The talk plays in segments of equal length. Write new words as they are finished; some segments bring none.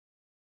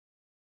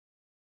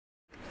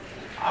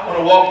I want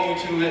to welcome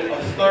you to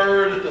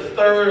the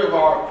third of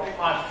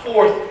my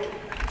fourth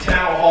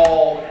town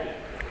hall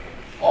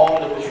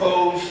on the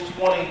proposed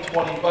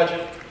 2020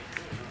 budget.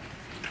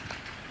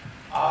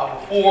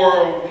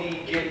 Before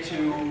we get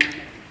to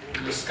the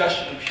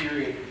discussion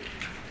period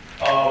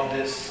of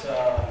this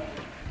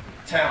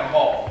town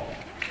hall,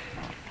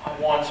 I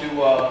want to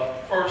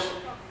first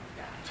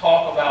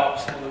talk about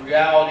some of the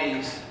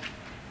realities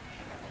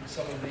and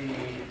some of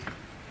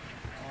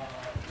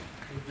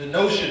the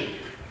notion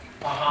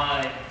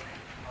behind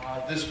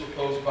this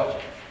proposed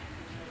budget.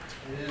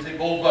 It is a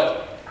bold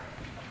budget.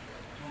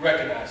 We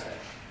recognize that.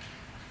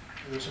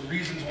 There are some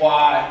reasons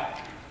why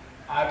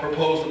I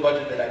proposed the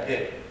budget that I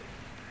did.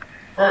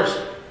 First,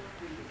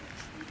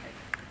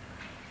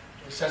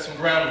 let's set some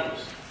ground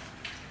rules.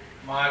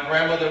 My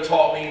grandmother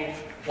taught me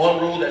one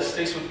rule that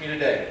sticks with me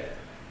today.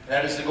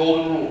 That is the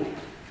golden rule.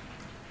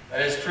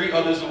 That is, treat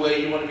others the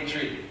way you want to be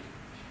treated.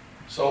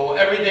 So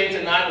everything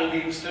tonight will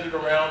be centered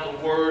around the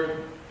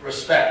word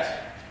respect.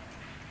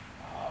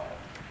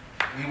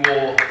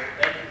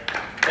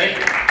 Thank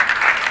you.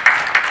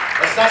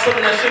 That's not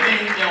something that should be,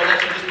 that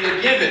should just be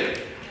a given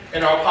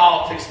in our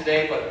politics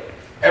today, but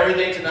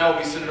everything tonight will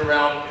be centered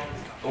around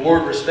the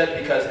word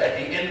respect, because at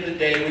the end of the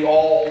day, we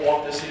all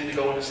want the city to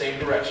go in the same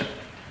direction.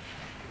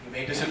 We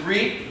may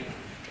disagree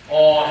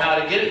on how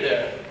to get it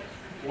there,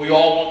 but we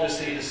all want the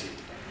city to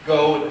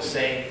go in the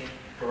same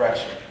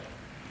direction.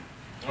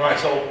 All right,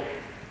 so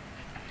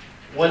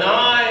when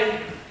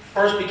I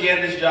first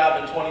began this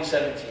job in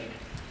 2017,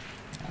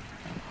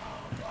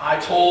 I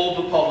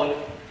told the public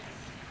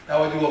that I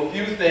would do a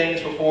few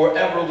things before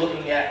ever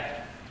looking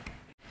at.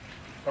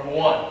 Number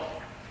one,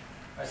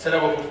 I said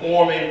I would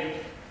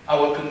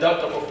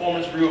conduct a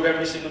performance review of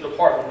every single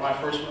department in my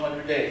first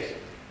 100 days.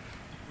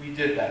 We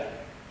did that.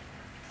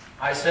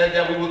 I said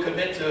that we would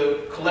commit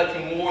to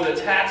collecting more of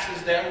the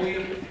taxes that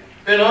we've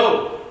been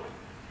owed.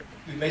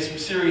 We've made some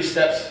serious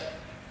steps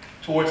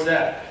towards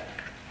that.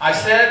 I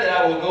said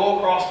that I would go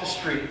across the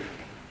street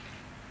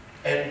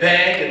and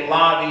beg and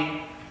lobby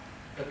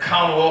the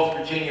Commonwealth of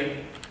Virginia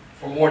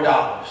for more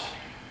dollars.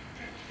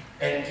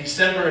 And in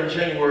December and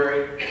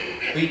January,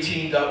 we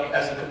teamed up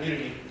as a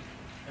community,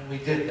 and we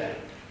did that.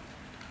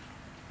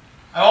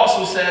 I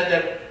also said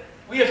that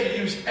we have to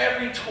use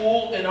every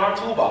tool in our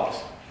toolbox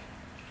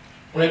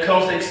when it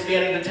comes to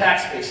expanding the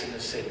tax base in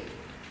this city.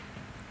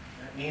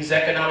 That means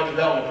economic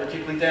development,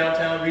 particularly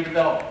downtown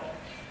redevelopment.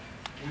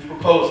 We've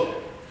proposed it.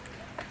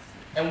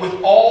 And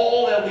with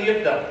all that we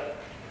have done,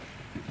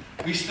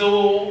 we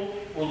still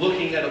were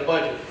looking at a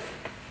budget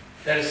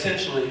that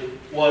essentially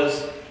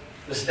was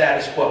the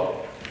status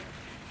quo.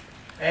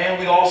 And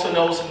we also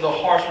know some of the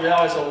harsh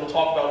realities that we'll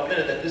talk about in a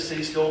minute that this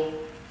city still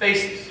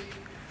faces.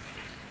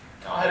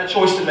 Now, I had a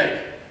choice to make.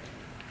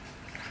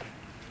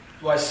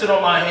 Do I sit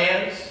on my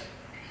hands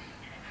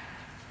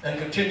and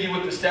continue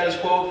with the status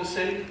quo of the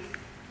city?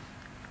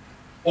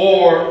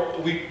 Or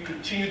do we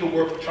continue the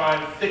work of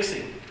trying to fix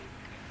it?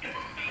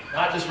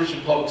 Not just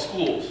Richmond Public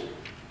Schools,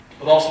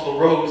 but also the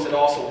roads that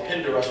also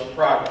hinder us from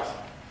progress.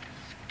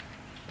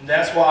 And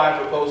that's why I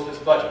proposed this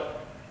budget.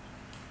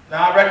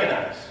 Now, I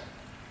recognize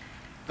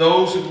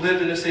those who've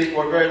lived in the city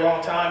for a very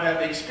long time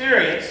have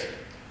experienced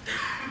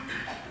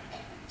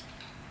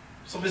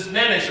some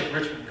mismanagement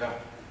of Richmond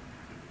government,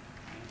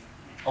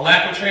 a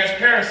lack of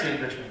transparency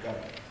in Richmond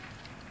government.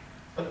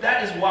 But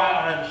that is why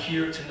I'm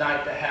here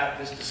tonight to have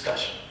this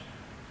discussion.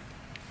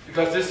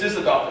 Because this is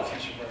about the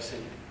future of our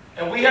city.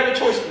 And we have a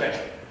choice to make.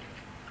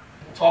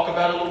 We'll talk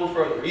about it a little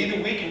further.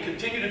 Either we can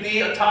continue to be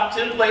a top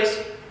 10 place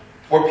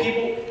for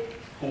people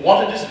who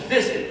want to just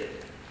visit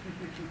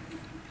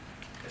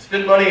and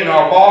spend money in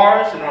our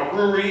bars, in our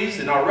breweries,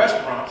 in our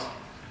restaurants,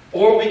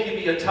 or we can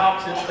be a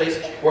top 10 place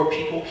where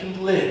people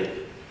can live.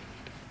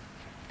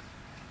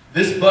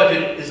 This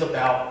budget is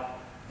about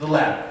the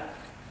latter.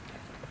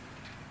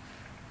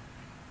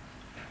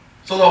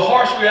 So the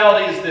harsh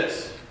reality is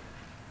this.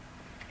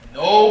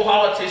 No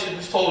politician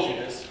has told you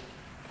this,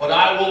 but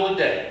I will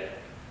today.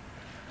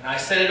 And I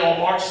said it on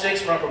March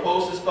 6th when I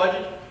proposed this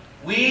budget.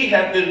 We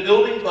have been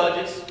building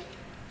budgets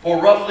for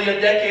roughly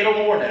a decade or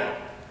more now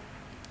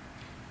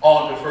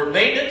on deferred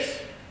maintenance,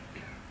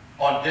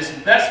 on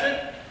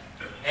disinvestment,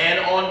 and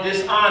on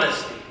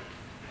dishonesty.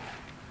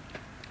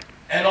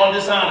 And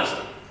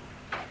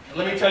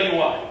let me tell you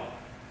why.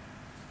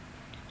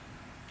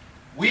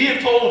 We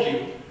have told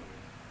you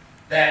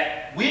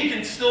that we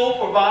can still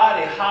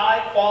provide a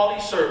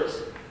high-quality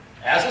service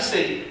as a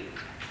city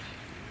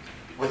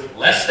with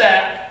less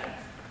staff,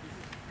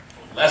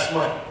 for less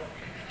money.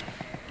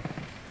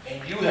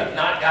 And you have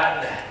not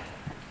gotten that.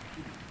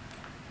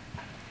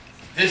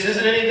 This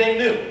isn't anything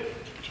new.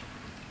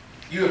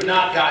 You have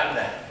not gotten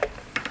that.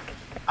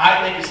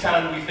 I think it's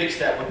time we fix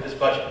that with this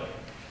budget.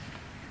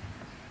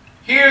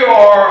 Here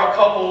are a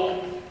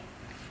couple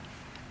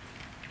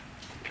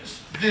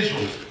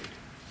visuals.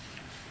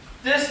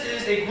 This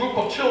is a group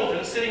of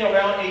children sitting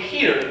around a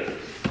heater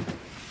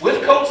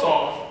with coats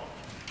on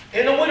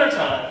in the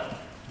wintertime,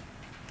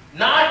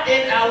 not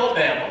in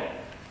Alabama,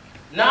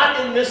 not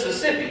in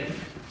Mississippi,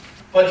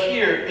 but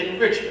here in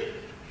Richmond.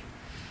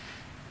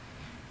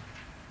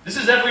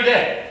 is every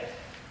day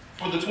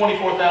for the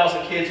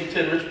 24,000 kids who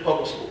attend Richmond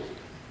Public Schools,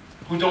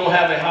 who don't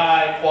have a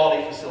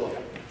high-quality facility.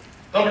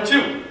 Number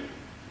two,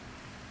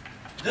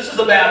 this is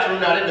a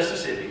bathroom not in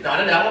Mississippi, not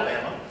in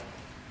Alabama,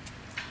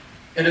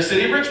 in the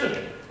city of Richmond.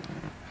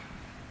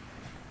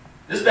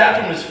 This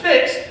bathroom is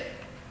fixed,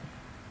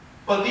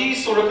 but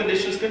these sort of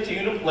conditions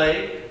continue to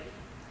plague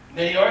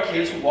many of our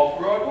kids who walk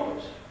through our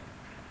doors.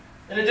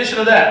 In addition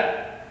to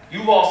that,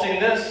 you've all seen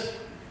this.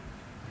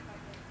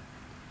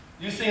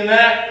 You've seen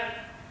that.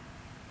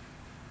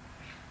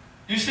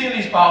 You've seen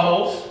these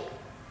potholes.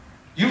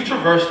 You've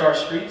traversed our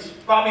streets.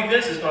 Bobby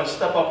Vince is going to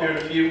step up here in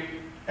a few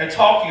and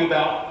talk to you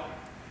about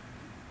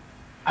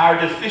our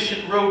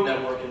deficient road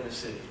network in this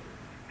city.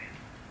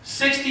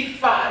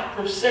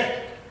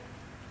 65%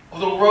 of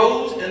the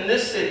roads in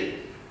this city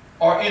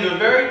are either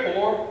very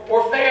poor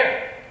or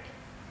fair.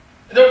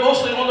 And they're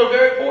mostly on the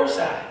very poor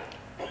side,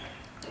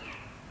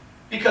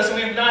 because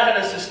we've not had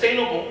a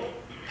sustainable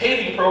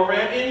paving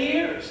program in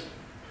years.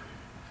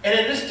 And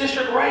in this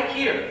district right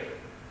here,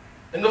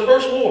 in the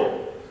first ward,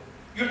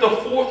 you have the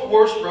fourth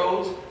worst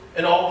roads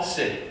in all of the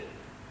city.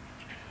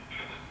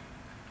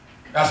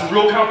 Now, some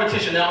real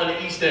competition out in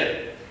the East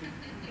End.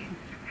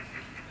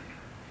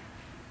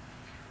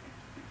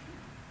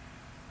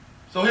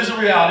 So here's the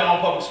reality on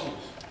public schools.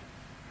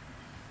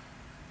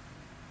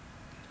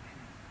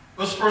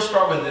 Let's first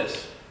start with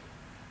this.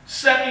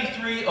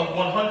 73 of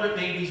 100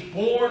 babies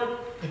born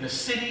in the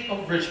city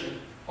of Richmond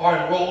are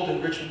enrolled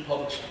in Richmond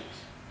Public Schools.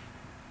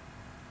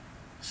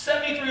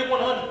 73 of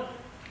 100.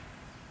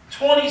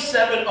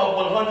 27 of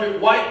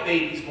 100 white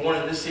babies born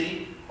in this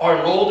city are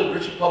enrolled in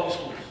Richmond Public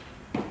Schools.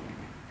 So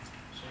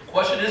the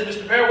question is,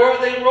 Mr. Mayor, where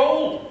are they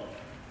enrolled?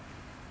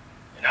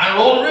 They're not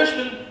enrolled in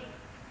Richmond.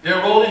 They're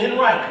enrolled in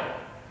Henrico,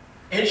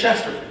 in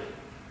Chesterfield,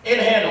 in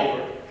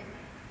Hanover,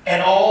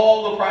 and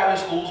all the private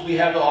schools we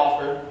have to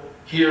offer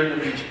here in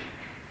the region.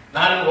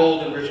 Not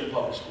enrolled in Richmond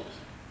Public Schools.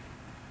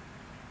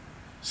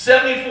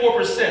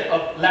 74%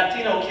 of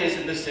Latino kids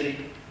in this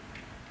city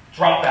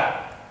drop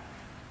out.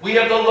 We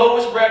have the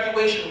lowest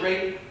graduation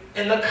rate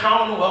in the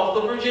Commonwealth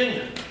of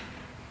Virginia.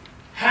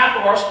 Half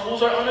of our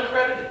schools are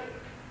unaccredited.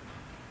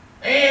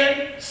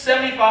 And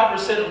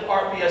 75% of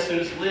RPS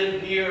students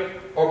live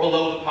near or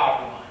below the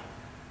poverty line.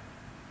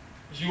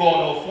 As you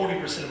all know,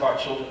 40% of our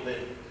children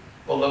live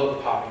below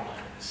the poverty line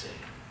in the city.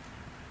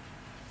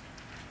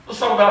 Let's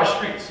talk about our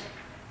streets.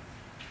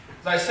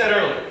 As I said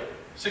earlier,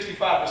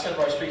 65% of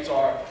our streets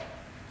are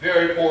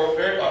very poor,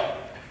 fair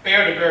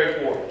to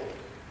very poor.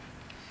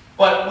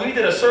 But we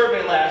did a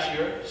survey last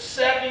year.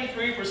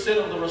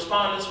 73% of the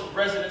respondents,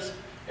 residents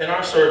in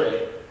our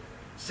survey,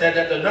 said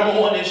that the number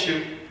one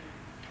issue,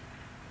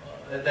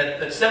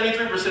 that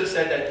 73%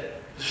 said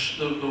that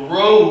the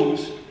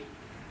roads,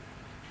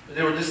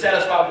 they were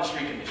dissatisfied with the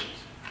street conditions.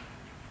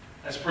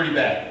 That's pretty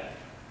bad.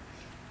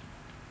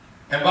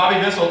 And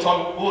Bobby Vince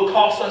will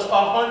cost us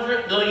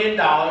 $100 million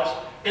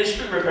in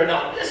street repair.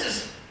 Now, this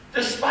is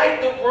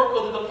despite the work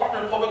of the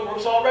Department of Public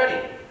Works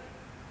already.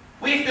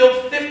 We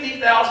filled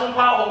 50,000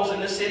 potholes in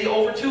this city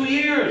over 2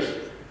 years.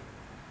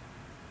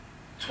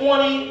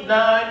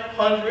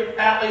 2,900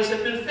 alleys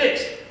have been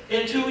fixed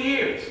in 2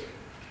 years.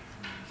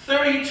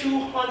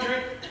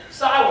 3,200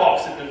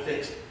 sidewalks have been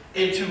fixed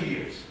in 2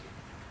 years.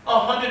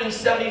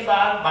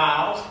 175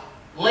 miles,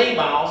 lane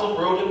miles of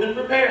road have been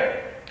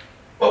repaired.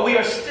 But we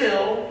are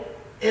still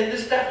in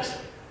this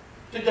deficit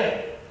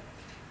today.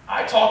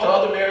 I talk to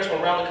other mayors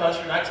from around the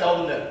country and I tell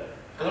them that,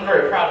 because I'm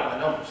very proud of my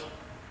numbers.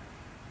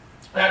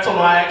 And I told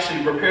them I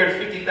actually repaired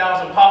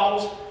 50,000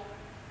 potholes.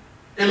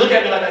 They look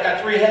at me like I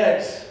got 3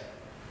 heads.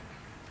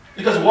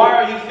 Because why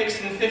are you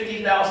fixing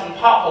 50,000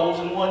 potholes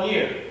in 1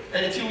 year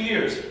and in 2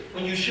 years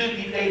when you should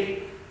be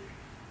paving?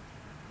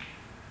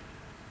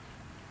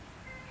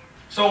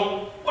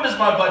 So what does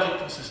my budget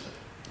consist of?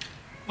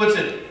 What's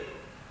in it?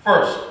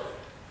 First,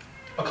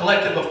 a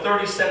collective of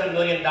 $37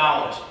 million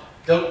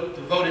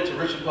devoted to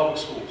Richmond Public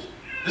Schools.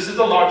 This is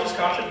the largest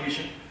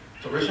contribution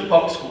to Richmond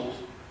Public Schools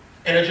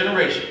in a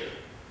generation.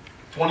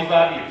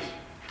 25 years.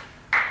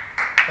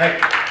 Thank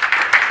you.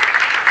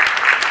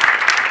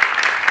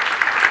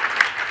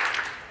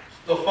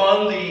 To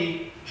fund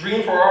the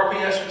Dream for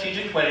RPS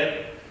strategic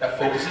plan that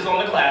focuses on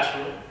the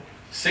classroom,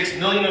 $6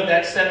 million of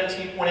that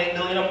 $17.8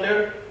 million up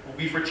there will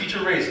be for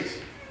teacher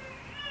raises.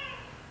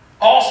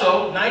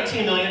 Also,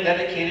 $19 million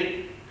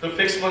dedicated to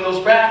fixing of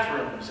those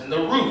bathrooms and the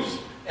roofs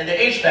and the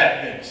HVAC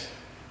vents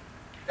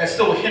that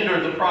still hinder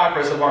the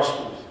progress of our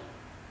schools.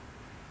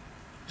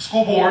 The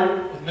school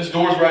board, with Ms.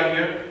 Doors right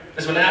here,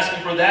 has been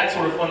asking for that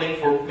sort of funding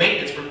for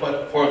maintenance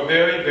for a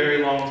very,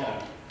 very long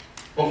time,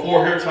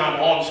 before her time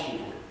on the school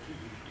board.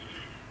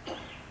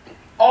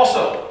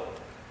 Also,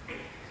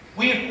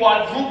 we've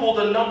quadrupled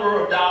the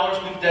number of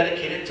dollars we've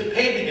dedicated to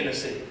paving in the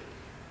city.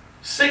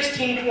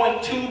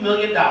 $16.2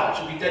 million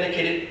will be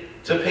dedicated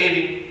to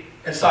paving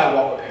and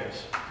sidewalk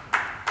repairs.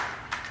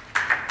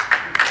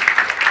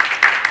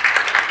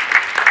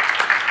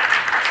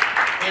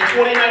 In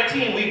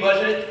 2019, we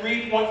budgeted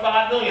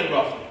 $3.5 million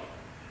roughly.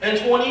 In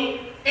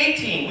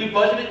 2018, we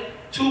budgeted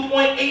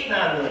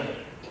 $2.89 million.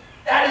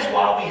 That is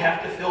why we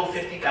have to fill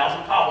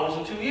 50,000 potholes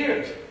in 2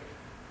 years.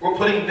 We're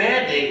putting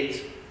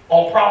Band-Aids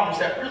on problems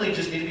that really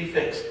just need to be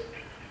fixed.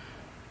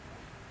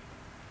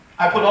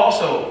 I put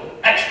also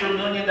extra $1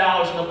 million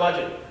in the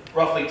budget,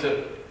 roughly,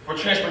 for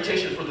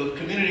transportation for the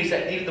communities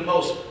that need it the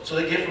most, so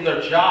they get from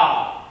their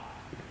job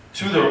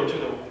to the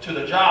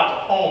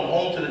job, to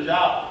home to the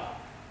job.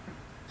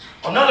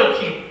 Another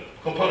key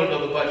component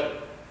of the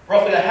budget,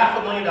 roughly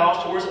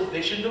 $500,000 towards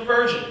eviction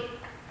diversion.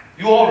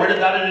 You all read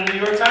about it in the New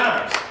York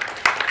Times.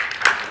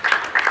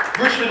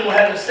 Richmond will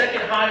have the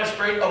second highest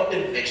rate of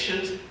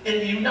evictions in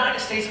the United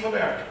States of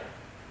America.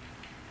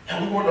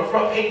 And we were on the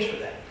front page for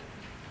that.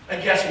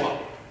 And guess what?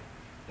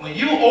 When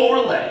you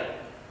overlay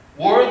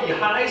where the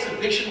highest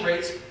eviction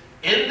rates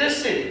in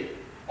this city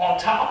on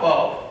top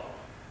of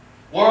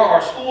where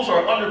our schools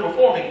are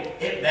underperforming,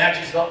 it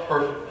matches up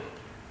perfectly.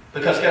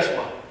 Because guess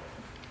what?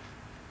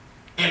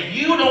 If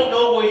you don't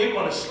know where you're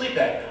going to sleep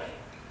at night,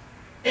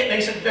 it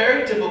makes it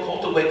very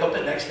difficult to wake up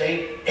the next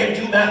day and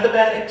do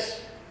mathematics,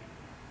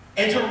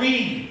 and to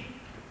read,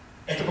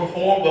 and to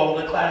perform well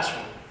in the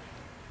classroom.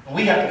 And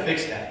we have to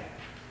fix that.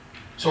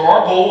 So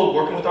our goal is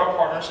working with our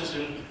partner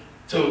system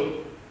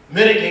to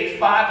mitigate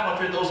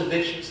 500 of those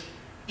evictions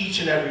each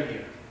and every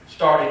year,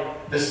 starting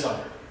this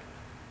summer.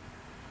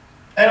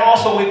 And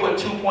also we put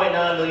 $2.9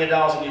 million in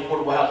the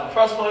Affordable Housing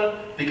Trust Fund,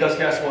 because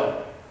guess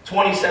what?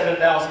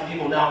 27,000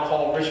 people now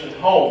call Richmond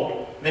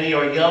home. Many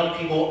are young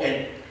people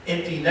and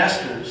empty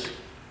nesters,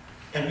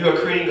 and we are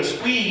creating a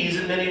squeeze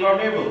in many of our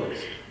neighborhoods.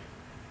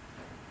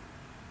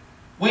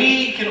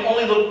 We can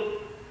only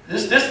look,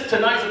 this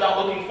tonight's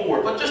about looking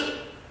forward, but just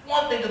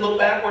one thing to look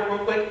backward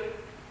real quick.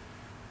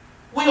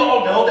 We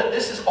all know that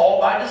this is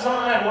all by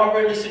design while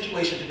we're in this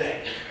situation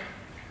today.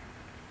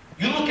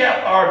 You look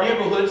at our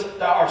neighborhoods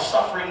that are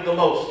suffering the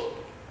most,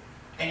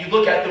 and you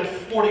look at them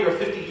 40 or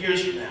 50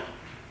 years from now.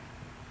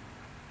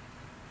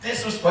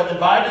 This was by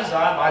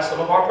design by some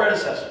of our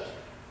predecessors.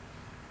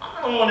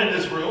 I'm the one in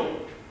this room.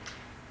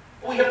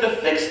 We have to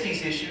fix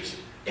these issues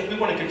if we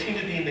want to continue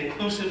to be an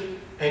inclusive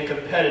and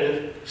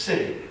competitive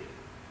city.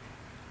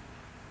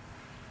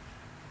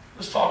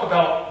 Let's talk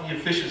about the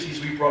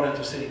efficiencies we brought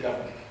into city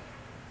government.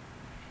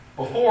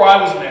 Before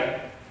I was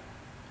mayor,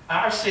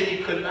 our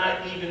city could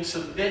not even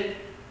submit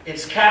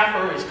its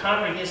CAFR, its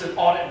Comprehensive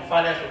Audit and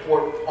Finance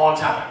Report, on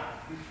time.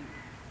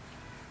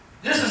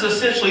 This is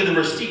essentially the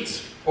receipts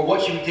for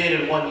what you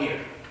did in 1 year,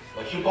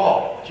 what you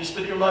bought, what you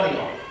spent your money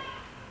on.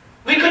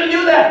 We couldn't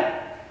do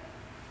that.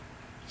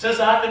 Since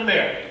I've been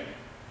mayor,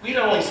 we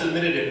not only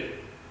submitted it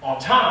on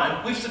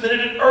time, we've submitted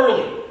it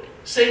early,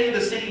 saving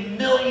the city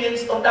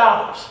millions of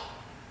dollars.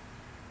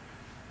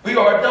 We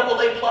are a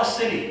AA+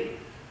 city,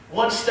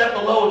 one step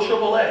below a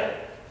AAA.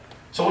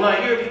 So when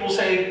I hear people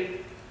say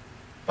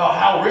about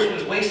how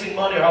Richmond's wasting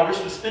money or how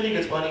Richmond's spending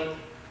its money,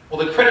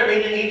 well, the credit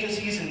rating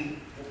agencies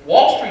and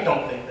Wall Street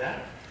don't think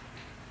that.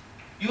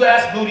 You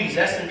ask Moody's,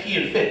 S&P,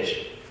 and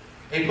Fitch.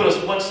 They put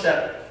us one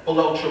step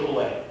below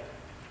AAA.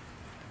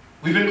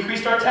 We've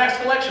increased our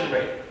tax collection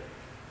rate.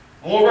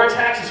 More of our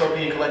taxes are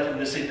being collected in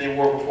the city than they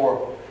were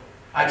before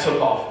I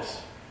took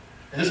office.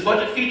 And this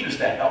budget features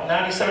that, about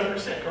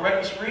 97%, correct,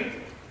 Ms. Reed?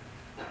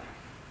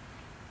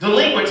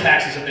 Delinquent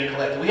taxes have been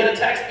collected. We had a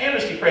tax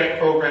amnesty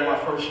program my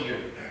first year.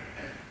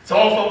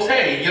 Telling folks,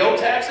 hey, you owe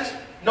taxes?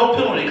 No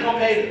penalty, come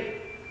pay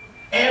them.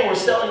 And we're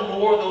selling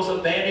more of those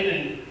abandoned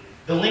and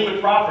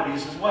delinquent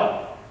properties as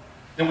well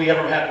than we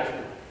ever had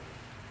before.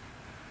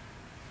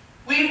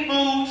 We've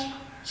moved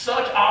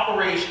such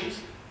operations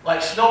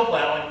like snow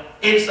plowing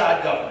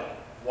inside government.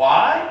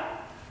 Why?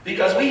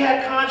 Because we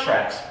had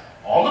contracts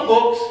on the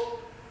books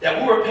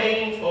that we were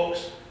paying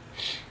folks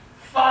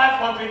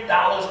 $500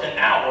 an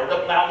hour to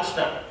plow the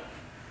snow.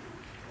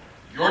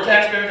 Your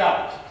taxpayer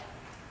dollars.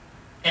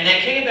 And they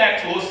came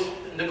back to us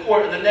in the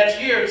court of the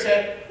next year and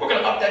said, we're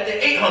going to up that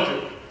to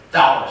 $800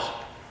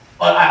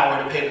 an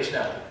hour to pay the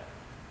snow.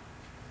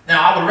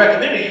 Now, I would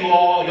recommend to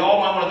y'all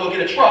might want to go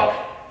get a truck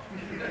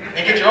and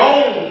get your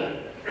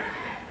own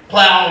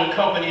plowing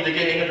company to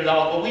get $800,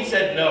 but we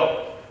said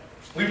no.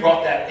 We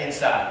brought that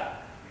inside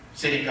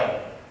city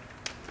government.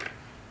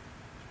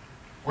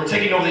 We're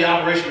taking over the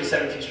operation of the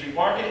 17th Street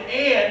Market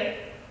and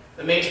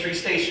the Main Street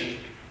Station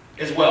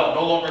as well.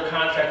 No longer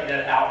contracting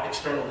that out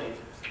externally,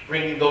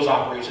 bringing those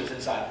operations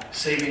inside,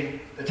 saving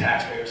the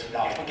taxpayers some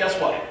dollars. But guess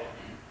what?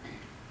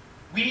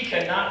 We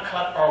cannot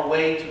cut our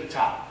way to the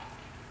top.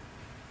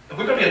 If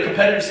we're going to be a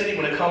competitive city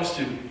when it comes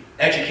to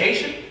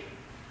education,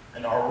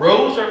 and our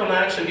roads are going to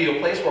actually be a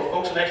place where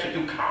folks can actually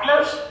do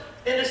commerce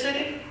in the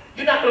city,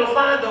 you're not going to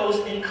find those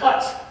in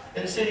cuts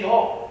in City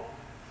Hall.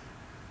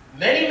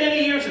 Many,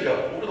 many years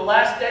ago, over the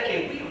last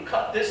decade, we have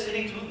cut this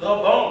city to the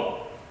bone.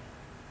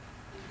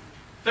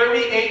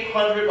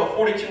 3,800 of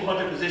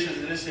 4,200 positions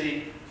in this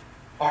city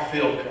are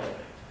filled currently.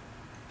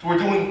 So we're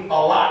doing a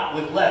lot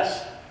with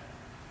less.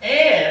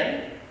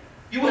 And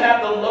you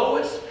have the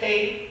lowest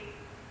paid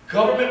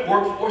government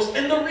workforce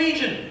in the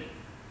region.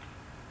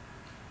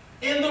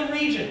 In the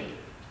region.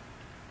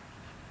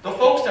 The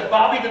folks that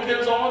Bobby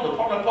depends on, the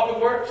Department of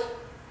Public Works,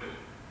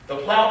 to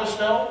plow the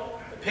snow,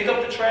 to pick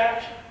up the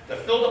trash, to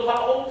fill the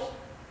potholes,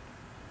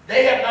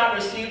 they have not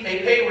received a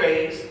pay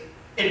raise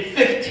in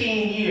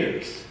 15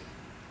 years.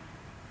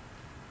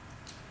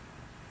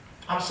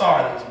 I'm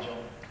sorry, ladies and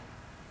gentlemen.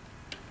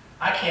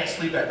 I can't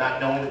sleep at night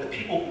knowing that the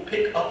people who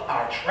pick up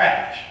our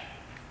trash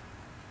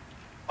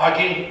are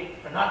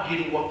not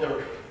getting what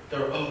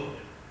they're owed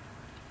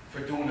for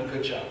doing a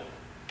good job.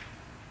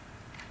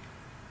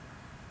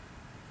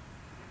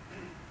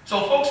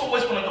 So folks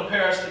always want to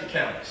compare us to the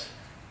counties.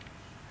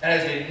 That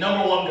is the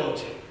number one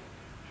go-to.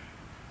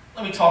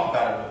 Let me talk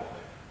about it real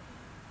quick.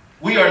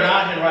 We are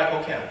not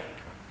Henrico County.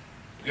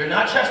 We are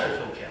not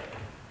Chesterfield County.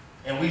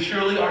 And we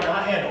surely are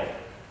not Hanover.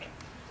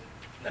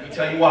 Let me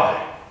tell you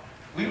why.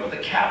 We were the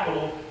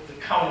capital of the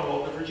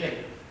Commonwealth of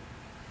Virginia.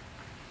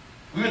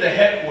 We were the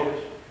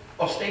headquarters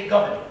of state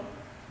government.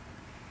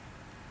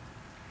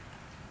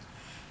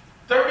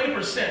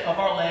 30% of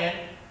our land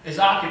is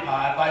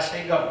occupied by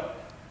state government.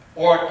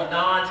 Or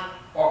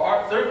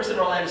 30% of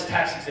our land is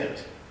tax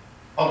exempt.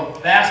 The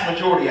vast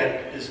majority of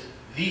it is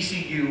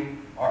VCU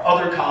or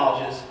other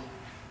colleges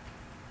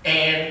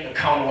and the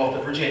Commonwealth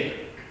of Virginia.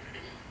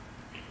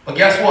 But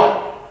guess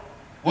what?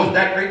 With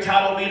that great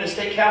title being the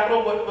state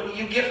capital, what do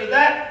you get for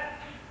that?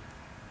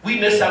 We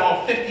miss out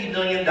on $50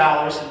 million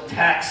in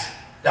tax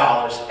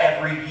dollars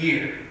every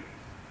year.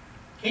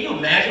 Can you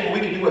imagine what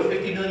we could do with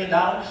 $50 million?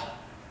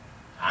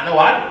 I know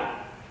I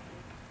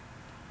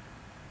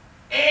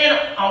do. And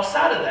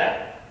outside of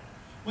that,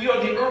 we are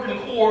the urban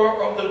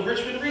core of the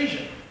Richmond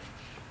region.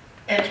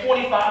 And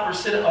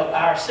 25% of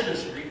our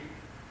citizenry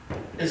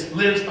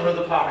lives under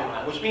the poverty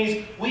line, which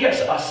means we have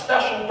a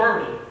special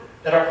burden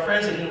that our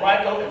friends in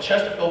Henrico and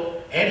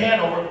Chesterfield and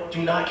Hanover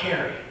do not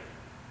carry.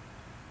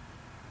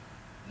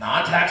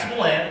 Non-taxable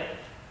land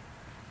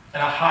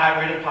and a high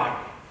rate of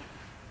poverty.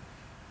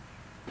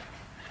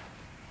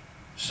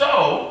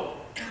 So,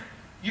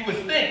 you would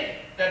think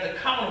that the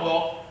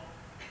Commonwealth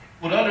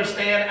would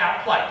understand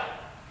our plight.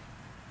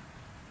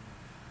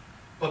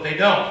 But they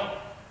don't.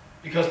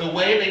 Because the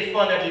way they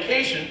fund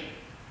education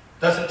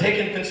doesn't take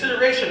into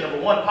consideration, number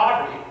one,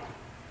 poverty.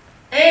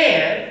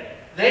 And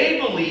they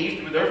believe,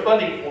 through their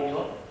funding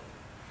formula,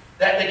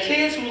 that the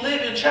kids who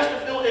live in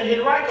Chesterfield and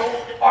Henrico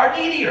are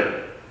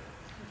needier.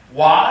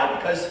 Why?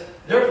 Because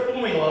their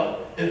formula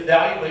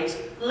evaluates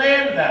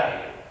land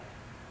value.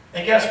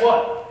 And guess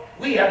what?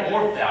 We have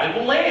more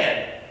valuable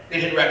land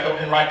than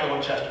Henrico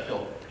and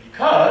Chesterfield.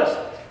 Because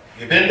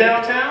you've been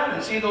downtown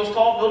and seen those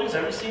tall buildings,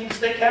 ever seen the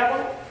state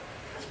capitol?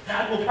 It's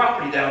valuable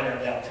property down there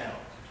downtown.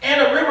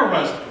 And a river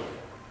runs through it.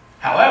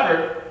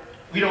 However,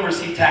 we don't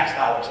receive tax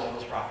dollars on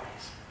those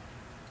properties.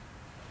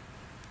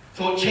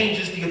 So it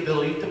changes the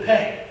ability to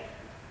pay.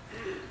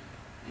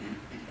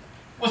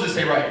 What does it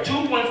say right here?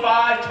 2.5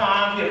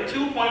 times, we have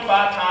 2.5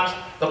 times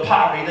the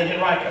poverty than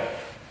Henrico.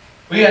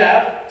 We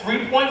have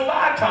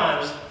 3.5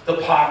 times the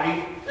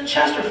poverty than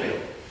Chesterfield.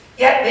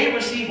 Yet they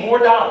receive more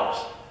dollars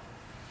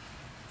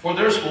for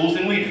their schools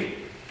than we do.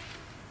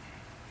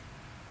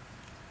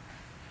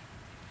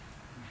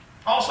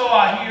 Also,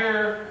 I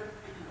hear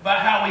about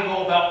how we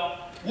go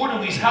about,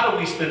 how do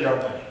we spend our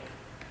money?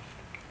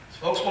 So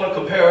folks want to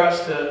compare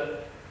us to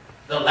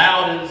the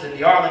Loudons and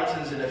the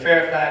Arlingtons and the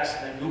Fairfax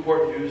and the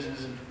Newport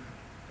Newses and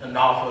the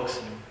Norfolks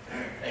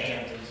and the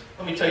Hamptons.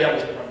 Let me tell you how we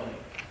spend our money.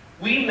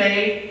 We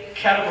may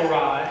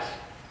categorize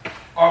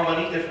our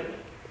money differently.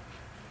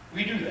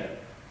 We do that.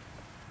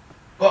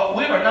 But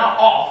we are not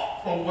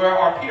off from where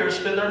our peers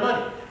spend their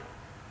money.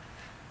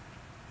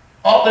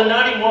 Of the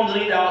 $91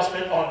 million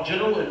spent on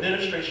general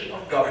administration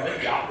of government,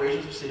 the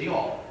operations of City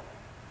Hall,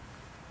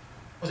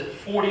 was it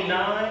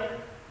 49?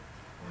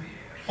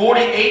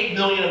 48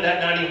 million of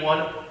that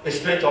 91 is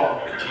spent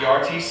on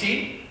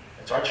GRTC.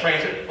 That's our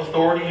transit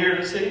authority here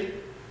in the city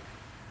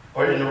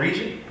or in the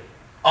region.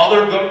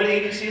 Other government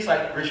agencies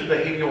like Richmond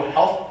Behavioral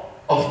Health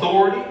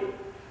Authority,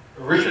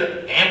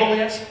 Richmond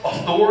Ambulance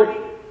Authority.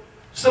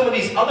 Some of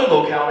these other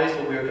localities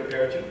that we are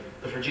compared to,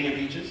 the Virginia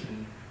Beaches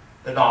and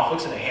the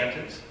Norfolks and the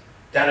Hamptons,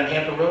 down in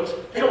Hampton Roads,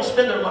 they don't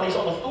spend their monies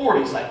on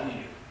authorities like we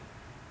do.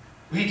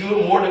 We do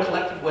it more in a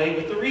collective way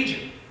with the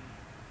region.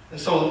 And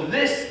so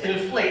this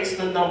inflates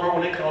the number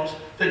when it comes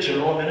to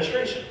general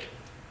administration.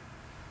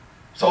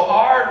 So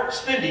our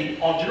spending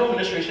on general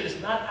administration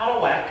is not out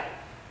of whack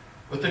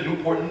with the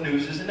Newport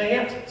Newses and the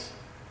Hamptons.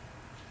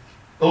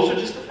 Those are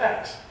just the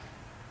facts.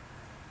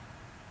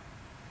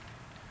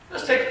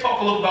 Let's talk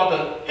a little about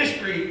the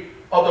history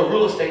of the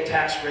real estate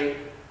tax rate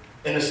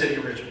in the city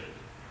of Richmond.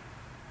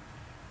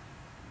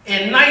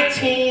 In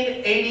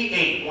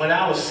 1988, when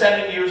I was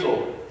 7 years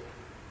old,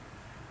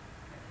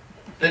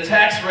 the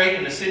tax rate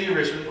in the city of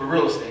Richmond for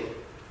real estate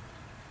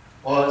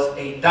was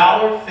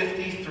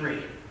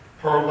 $1.53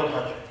 per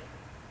 100.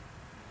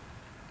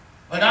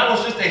 When that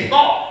was just a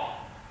thought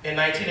in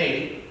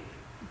 1980,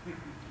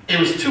 it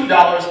was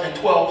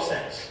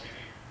 $2.12.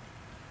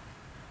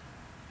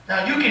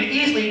 Now you can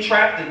easily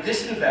track the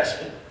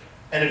disinvestment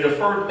and the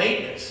deferred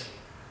maintenance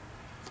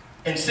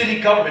in city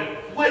government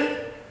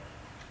with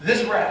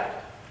this graph.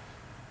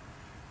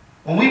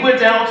 When we went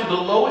down to the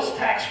lowest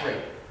tax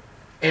rate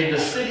in the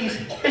city's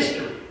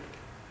history,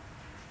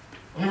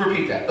 Let me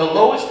repeat that. The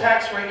lowest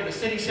tax rate in the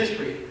city's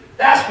history.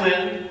 That's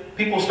when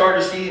people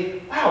started to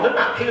see, wow, they're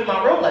not paving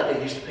my road like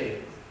they used to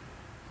pave.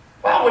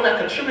 Wow, we're not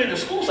contributing to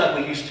schools like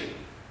we used to.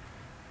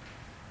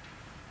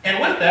 And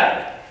with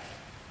that,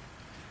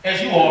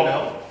 as you all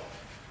know,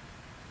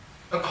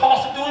 the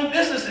cost of doing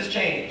business has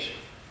changed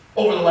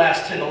over the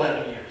last 10,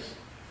 11 years.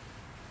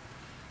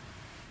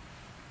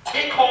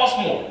 It costs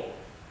more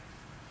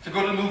to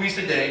go to the movies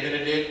today than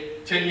it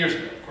did 10 years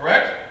ago,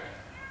 correct?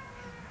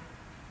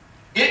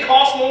 It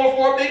costs more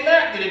for a Big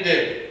Mac than it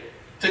did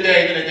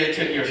today than it did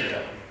 10 years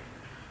ago.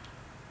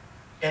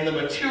 And the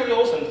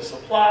materials and the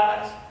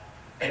supplies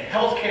and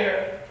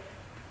healthcare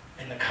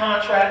and the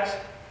contracts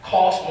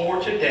cost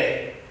more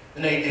today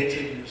than they did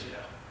 10 years ago.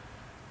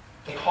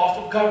 The cost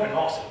of government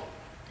also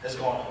has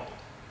gone up.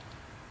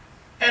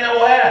 And I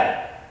will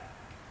add,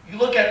 you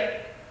look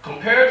at,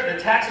 compared to the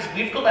taxes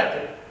we've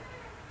collected,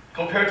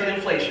 compared to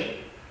inflation,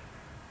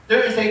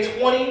 there is a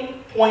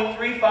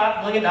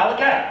 $20.35 million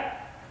gap.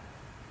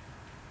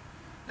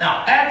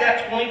 Now, add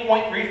that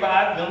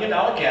 $20.35 million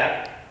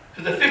gap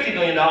to the $50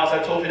 million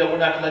I told you that we're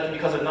not collecting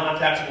because of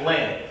non-taxable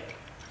land.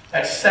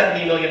 That's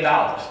 $70 million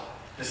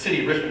the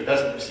city of Richmond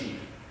doesn't receive.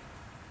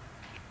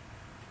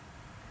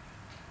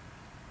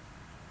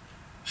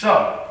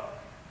 So,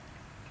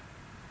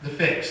 the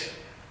fix.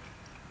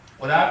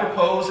 What I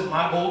propose in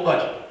my bold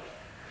budget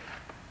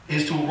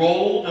is to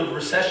roll the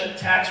recessionary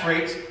tax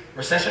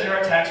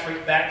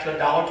rate back to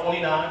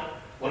 $1.29,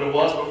 what it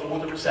was before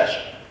the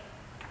recession,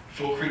 which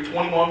will create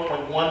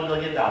 $21.1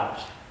 million.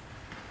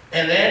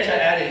 And then to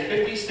add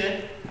a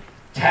 50-cent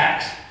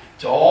tax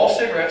to all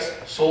cigarettes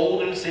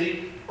sold in the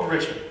city of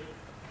Richmond.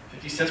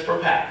 50 cents per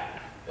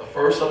pack. The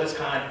first of its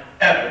kind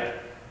ever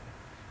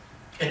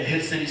in the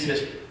city's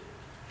history.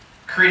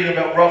 Creating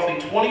about roughly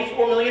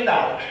 $24 million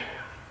that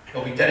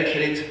will be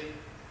dedicated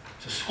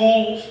to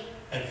schools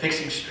and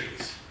fixing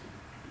streets.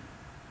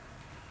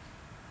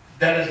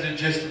 That is the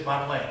gist of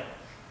my plan.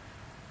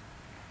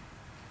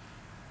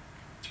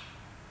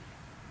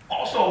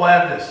 Also, I'll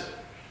add this.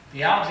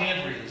 The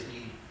Alexandrias,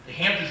 the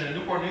Hamptons and the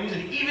Newport News,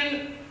 and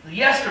even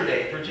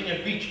yesterday,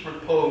 Virginia Beach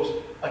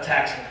proposed a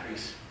tax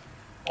increase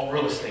on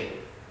real estate.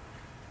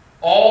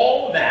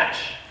 All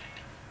match,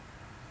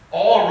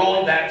 all are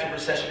rolling back to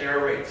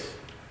recessionary rates.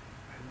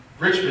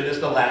 Richmond is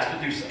the last to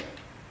do so.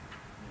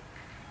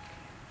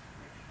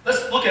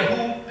 Let's look at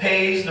who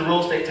pays the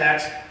real estate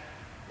tax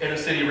in the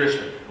city of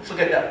Richmond. Let's look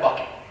at that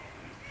bucket.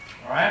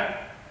 All right?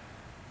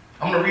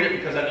 I'm going to read it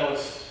because I know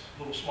it's a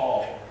little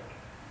small for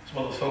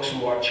some of those folks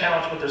who are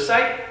challenged with their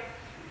sight.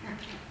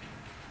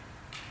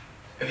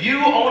 If you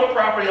own a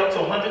property up to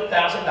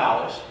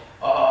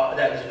 $100,000,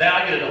 that is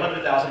valued at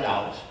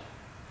 $100,000,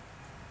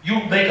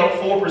 you make up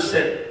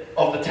 4%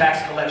 of the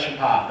tax collection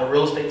pie, the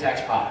real estate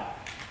tax pie.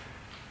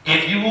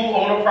 If you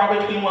own a property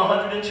between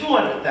 $100,000 and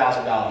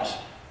 $200,000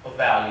 of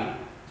value,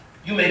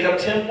 you make up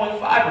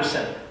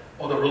 10.5%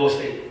 of the real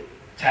estate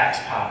tax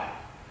pie.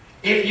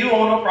 If you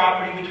own a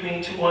property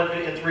between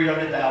 $200,000 and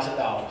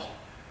 $300,000,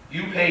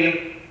 you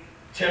pay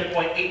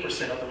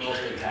 10.8% of the real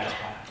estate tax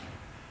pie.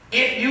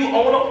 If you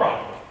own a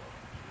property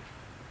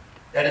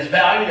that is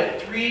valued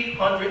at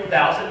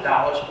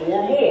 $300,000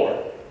 or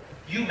more,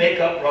 you make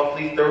up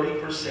roughly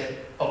 30%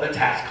 of the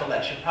tax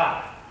collection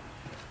pie.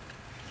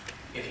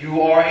 If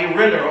you are a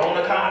renter or own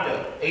a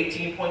condo,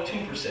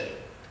 18.2%.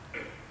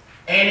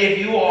 And if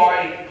you are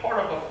a part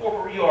of a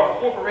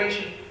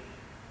corporation,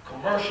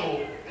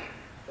 commercial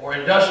or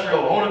industrial,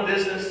 own a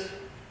business,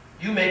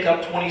 you make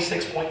up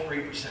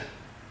 26.3%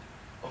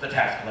 of the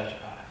tax collection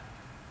pie.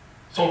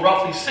 So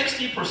roughly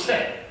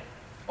 60%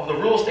 of the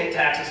real estate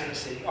taxes in the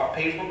city are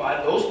paid for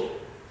by those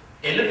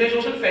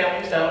individuals and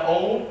families that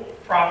own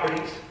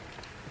properties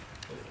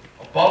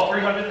above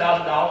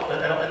 $300,000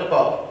 and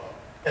above,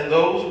 and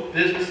those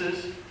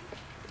businesses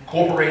and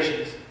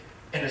corporations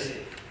in the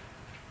city.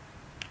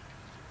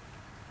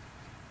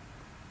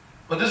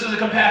 But this is a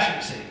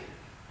compassionate city.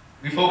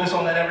 We focus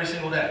on that every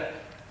single day.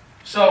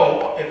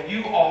 So if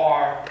you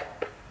are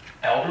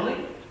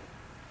elderly,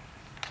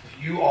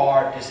 if you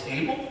are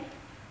disabled,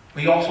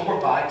 we also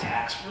provide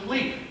tax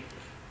relief.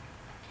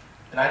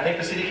 And I thank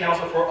the City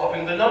Council for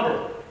upping the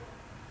number,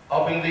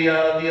 upping the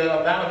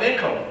amount of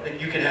income that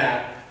you can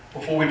have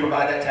before we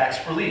provide that tax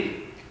relief.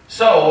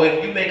 So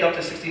if you make up to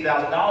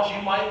 $60,000,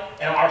 you might,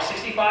 and are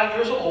 65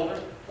 years or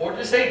older, or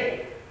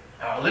disabled,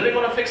 living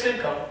on a fixed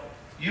income,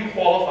 you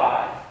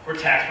qualify for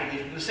tax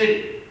relief in the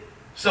city.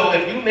 So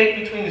if you make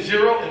between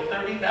 $0 and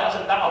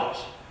 $30,000,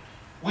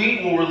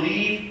 we will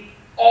relieve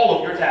all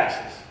of your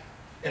taxes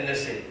in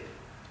this city.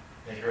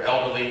 If you're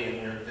elderly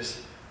and you're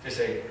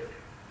disabled.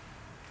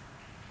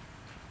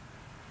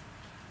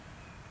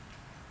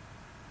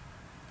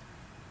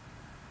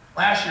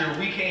 Last year,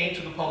 we came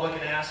to the public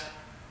and asked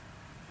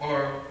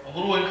for a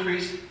little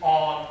increase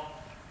on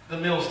the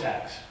mills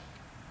tax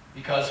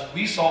because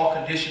we saw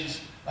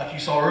conditions, like you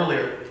saw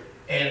earlier,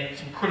 in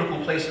some critical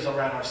places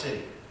around our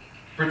city,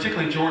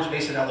 particularly George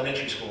Mason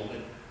Elementary School.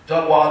 And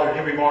Doug Wilder and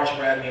Henry Marsh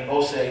grabbed me and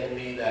both said to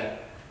me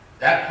that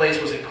that place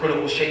was in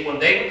critical shape when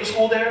they went to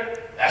school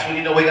there. That's when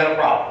you know we got a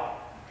problem.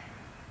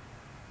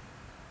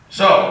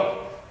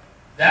 So,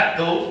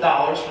 those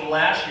dollars from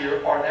last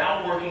year are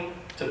now working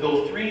to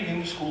build 3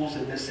 new schools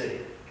in this city.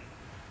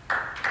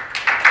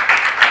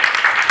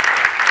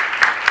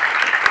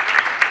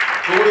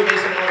 George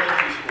Mason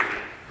Elementary School,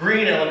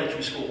 Green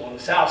Elementary School on the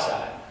south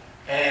side,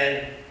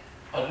 and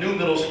a new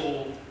middle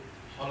school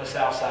on the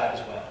south side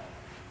as well.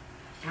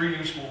 3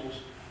 new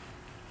schools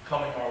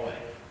coming our way.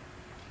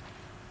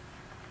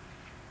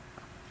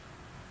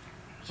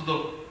 So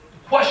the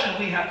question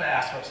we have to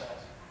ask ourselves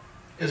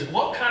is,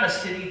 what kind of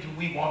city do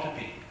we want to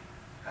be?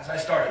 As I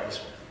started this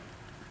with,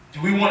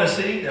 do we want a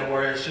city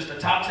where it's just a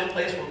top 10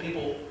 place for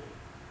people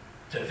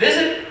to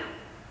visit,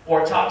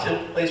 or a top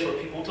 10 place for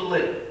people to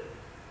live?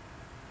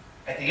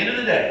 At the end of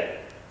the day,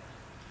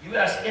 you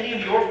ask any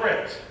of your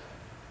friends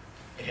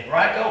in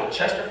Henrico, in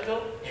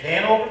Chesterfield, in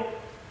Hanover,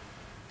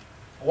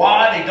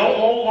 why they no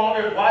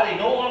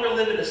longer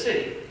live in a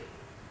city,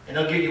 and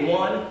they'll give you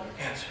one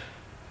answer.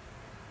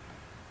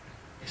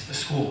 It's the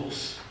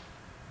schools.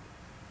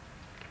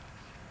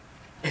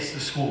 It's the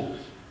schools.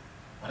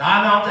 When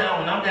I'm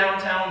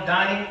downtown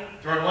dining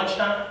during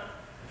lunchtime,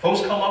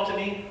 folks come up to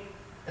me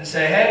and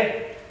say,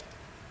 "Hey,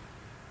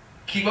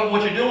 keep up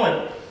what you're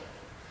doing."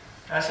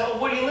 And I say, "Oh,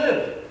 where do you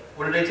live?"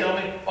 What do they tell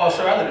me? "Oh,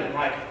 sir, I live in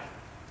Henrico."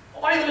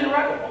 "Well, why do you live in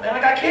Henrico?" "Well, man, I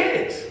got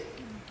kids."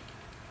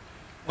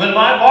 When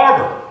my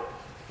barber,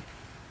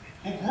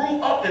 who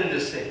grew up in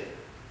this city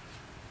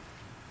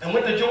and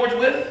went to George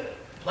with,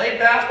 played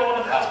basketball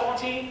on the basketball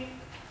team,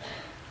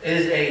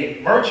 is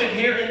a merchant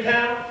here in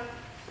town,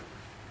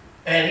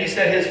 and he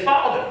said his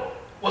father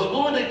was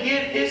willing to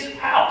give his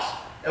house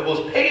that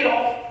was paid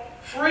off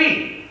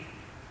free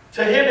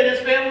to him and his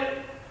family.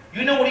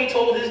 You know what he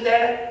told his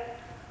dad?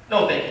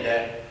 "No, thank you,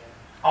 Dad.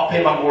 I'll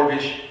pay my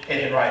mortgage in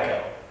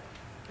Henrico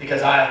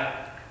because I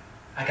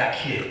got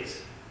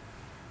kids."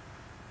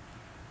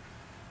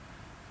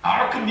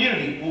 Our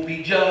community will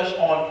be judged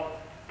on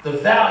the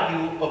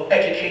value of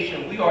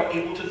education we are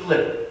able to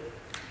deliver.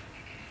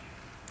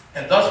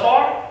 And thus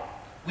far,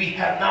 we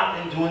have not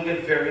been doing a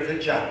very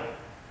good job.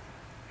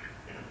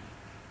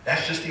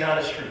 That's just the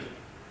honest truth.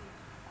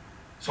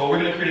 So we're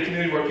going to create a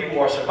community where people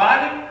are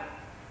surviving,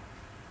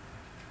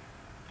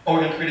 or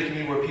we're going to create a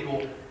community where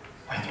people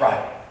are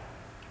thriving.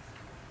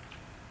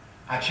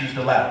 I choose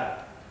the latter.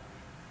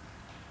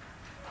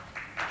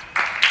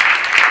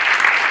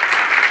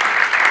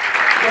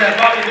 I'm going to have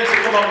Bobby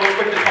Vincent come on real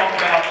quick to talk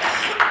about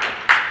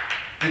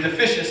the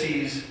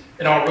deficiencies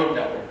in our road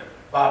network.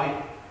 Bobby?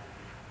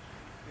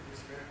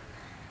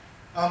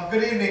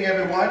 Good evening,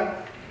 everyone.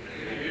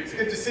 It's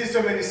good to see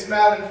so many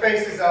smiling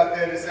faces out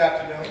there this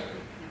afternoon.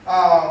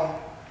 I've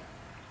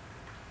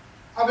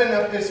been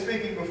up here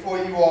speaking before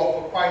you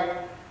all for quite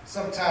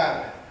some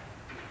time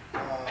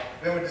now.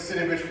 Been with the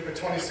city of Richmond for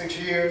 26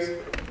 years,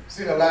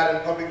 seen a lot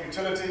in public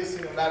utilities,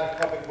 seen a lot in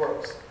public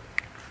works.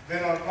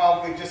 Been on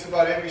probably just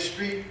about every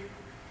street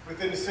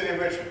within the city of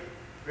Richmond.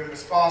 Been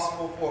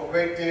responsible for a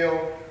great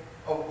deal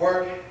of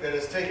work that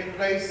has taken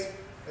place,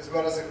 as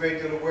well as a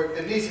great deal of work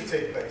that needs to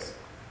take place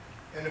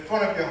in the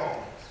front of your homes,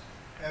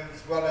 and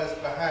as well as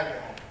behind your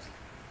homes,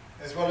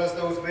 as well as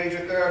those major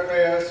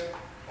thoroughfares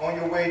on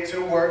your way to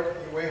work,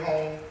 on your way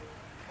home,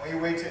 on your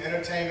way to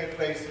entertainment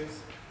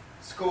places,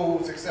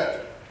 schools,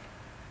 etc.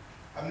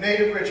 I'm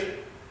native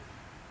Richmond,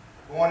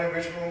 born in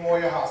Richmond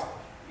Memorial Hospital.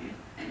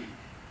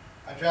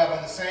 I drive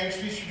on the same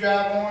streets you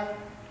drive on.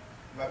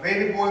 My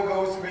baby boy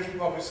goes to Richmond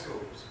Public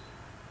Schools.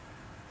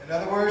 In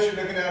other words, you're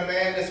looking at a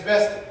man that's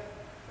vested,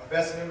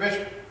 invested in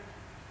Richmond.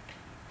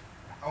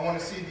 I want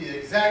to see the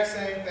exact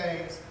same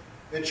things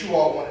that you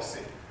all want to see.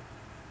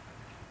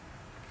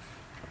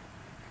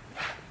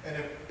 And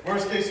in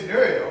worst case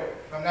scenario,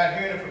 if I'm not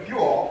hearing it from you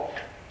all,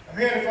 I'm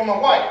hearing it from my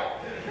wife.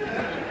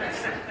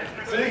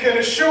 So you can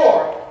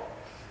assure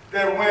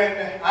that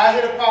when I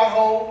hit a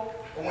pothole,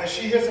 or when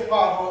she hits a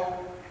pothole,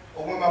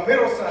 or when my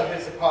middle son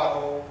hits a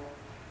pothole,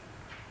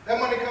 that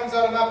money comes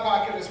out of my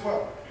pocket as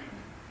well.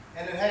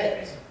 And it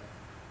has.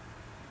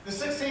 The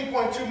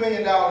 $16.2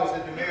 million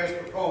that the mayor is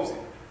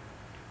proposing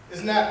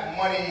is not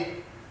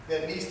money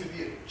that needs to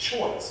be a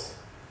choice.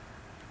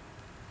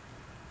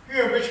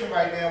 Here in Richmond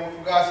right now, with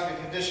regards to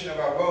the condition of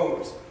our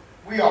roads,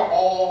 we are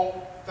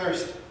all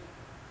thirsty.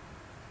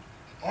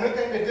 Only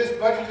thing that this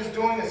budget is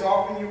doing is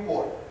offering you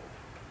water.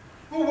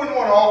 Who wouldn't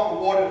want to offer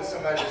water to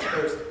somebody that's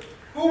thirsty?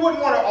 Who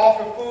wouldn't want to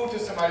offer food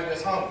to somebody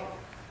that's hungry?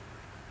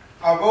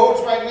 Our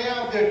roads right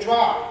now, they're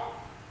dry.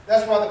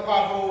 That's why the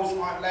potholes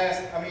aren't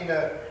lasting.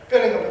 The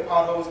filling of the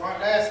potholes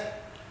aren't lasting.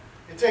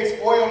 It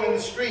takes oil in the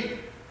street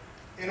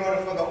in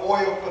order for the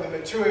oil, for the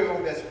material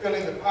that's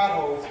filling the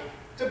potholes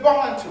to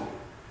bond to it.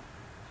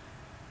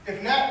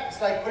 If not,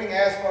 it's like putting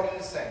asphalt in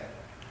the sand.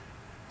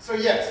 So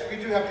yes, we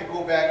do have to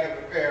go back and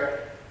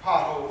repair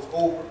potholes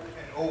over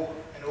and over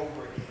and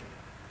over again.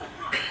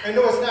 And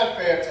no, it's not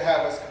fair to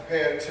have us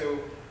compared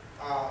to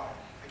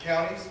the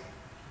counties,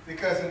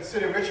 because in the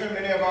city of Richmond,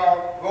 many of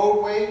our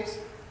roadways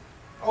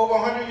are over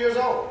 100 years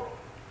old.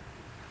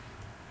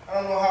 I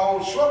don't know how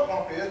old Short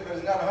Pump is, but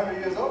it's not 100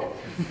 years old.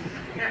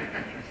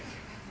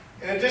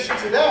 In addition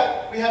to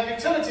that, we have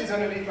utilities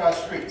underneath our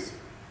streets.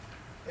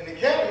 In the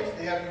counties,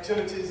 they have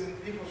utilities in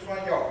people's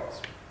front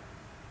yards.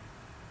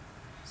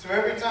 So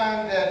every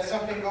time that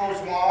something goes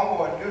wrong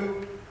or a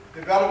new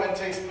development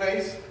takes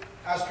place,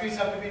 our streets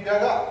have to be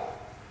dug up.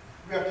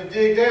 We have to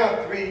dig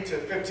down 3 to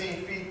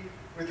 15 feet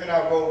within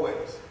our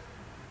roadways.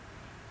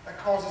 That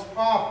causes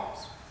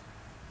problems.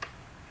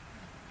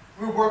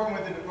 We're working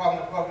with the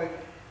Department of Public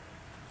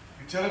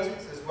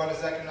Utilities as well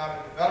as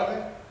Economic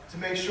Development to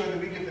make sure that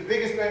we get the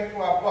biggest bang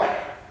for our buck.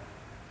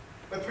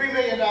 But $3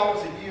 million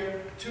a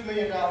year, $2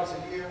 million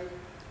a year,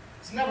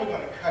 it's never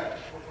going to cut it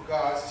with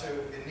regards to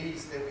the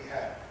needs that we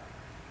have.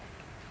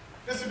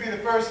 This will be the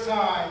first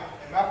time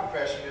in my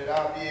profession that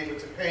I'll be able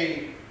to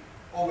pay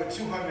over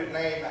 200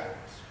 lane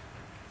items.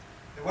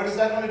 And what is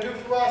that going to do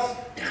for us?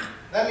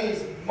 That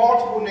means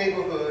multiple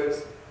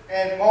neighborhoods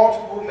and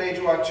multiple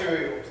major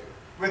arterials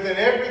within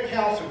every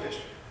council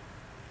district,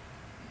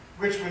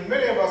 which when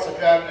many of us are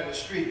driving in the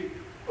street,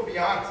 we'll be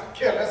honest, I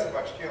care less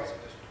about your council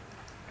district.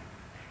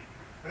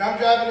 When I'm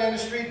driving in the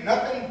street,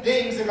 nothing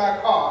dings in my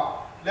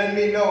car letting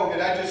me know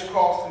that I just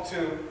crossed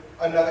into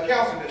another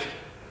council district.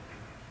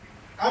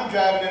 I'm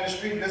driving in the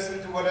street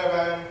listening to whatever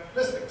I'm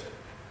listening to.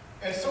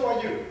 And so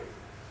are you.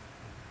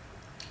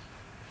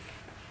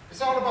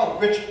 It's all about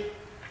Richmond.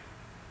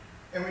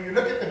 And when you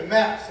look at the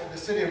maps of the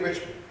city of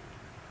Richmond,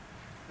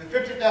 the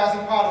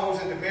 50,000 potholes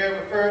that the mayor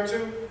referred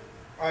to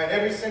are in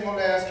every single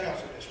last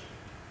council district.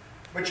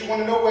 But you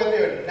want to know where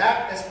they're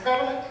not as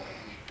prevalent?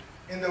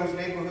 In those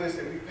neighborhoods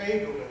that we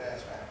paved over the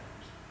last 5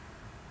 years.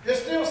 There's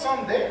still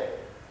some there,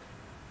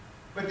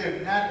 but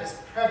they're not as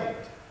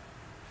prevalent.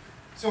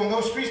 So in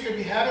those streets that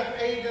we haven't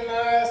paved in the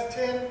last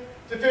 10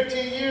 to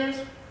 15 years,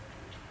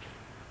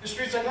 the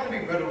streets are going to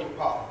be riddled with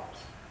potholes.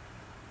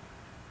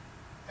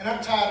 And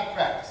I'm tired of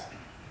practicing.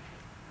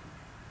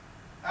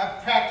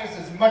 I've practiced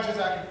as much as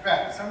I can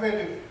practice. I'm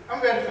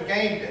ready for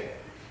game day.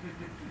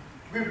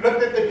 We've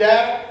looked at the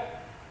data.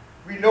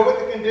 We know what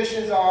the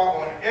conditions are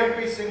on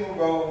every single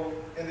road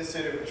in the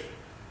city of Richmond.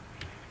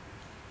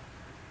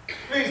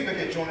 Please look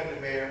at joining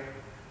the mayor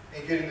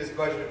and getting this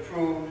budget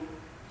approved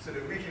so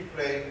that we can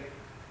play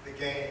the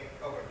game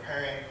of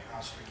repairing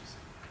our streets.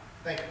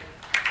 Thank you.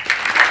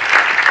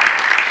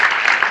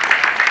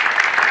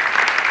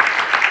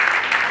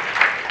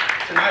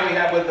 Tonight we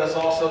have with us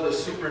also the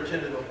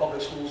superintendent of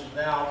public schools, who's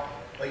now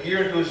a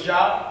year into his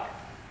job,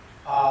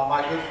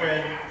 my good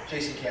friend,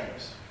 Jason Campbell.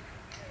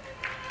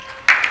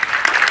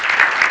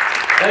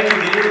 Thank you,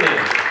 good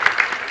evening.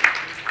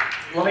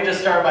 Let me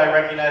just start by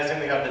recognizing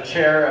we have the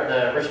chair of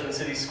the Richmond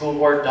City School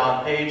Board,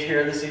 Don Page,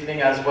 here this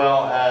evening, as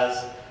well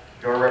as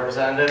your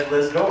representative,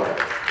 Liz Dorr.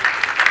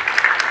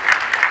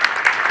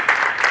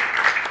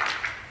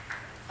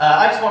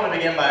 I just want to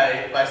begin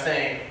by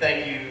saying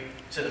thank you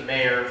to the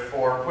mayor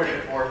for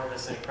putting forth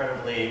this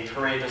incredibly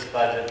courageous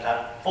budget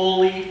that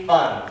fully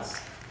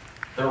funds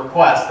the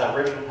request that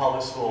Richmond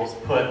Public Schools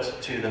put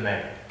to the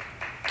mayor.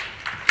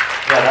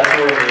 Yeah, that's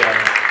where we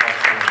are.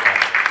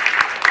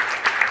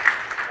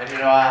 And you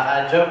know,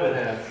 I joke with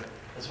him,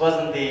 this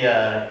wasn't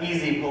the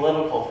easy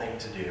political thing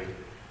to do,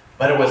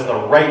 but it was the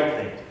right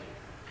thing to do.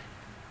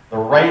 The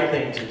right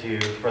thing to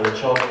do for the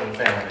children and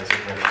families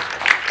of Richmond.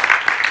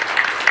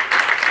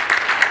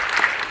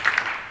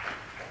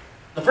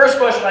 The first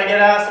question I get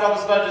asked about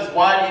this budget is,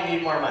 why do you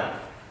need more money?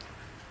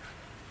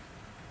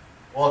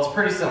 Well, it's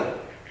pretty simple.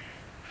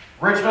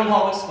 Richmond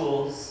Public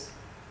Schools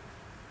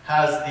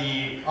has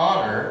the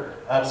honor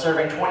of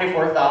serving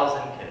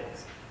 24,000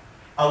 kids.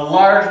 A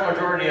large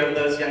majority of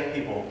those young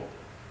people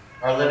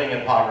are living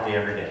in poverty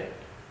every day.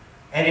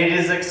 And it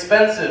is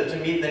expensive to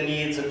meet the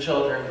needs of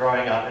children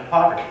growing up in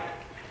poverty.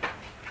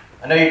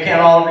 I know you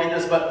can't all read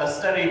this, but a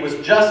study was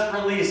just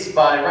released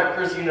by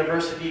Rutgers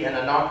University and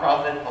a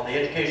nonprofit called the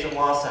Education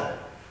Law Center.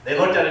 They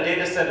looked at a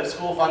data set of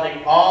school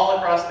funding all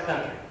across the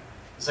country.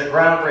 It's a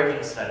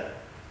groundbreaking study.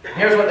 And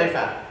here's what they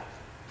found.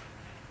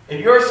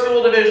 If your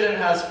school division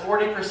has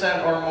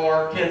 40% or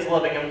more kids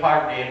living in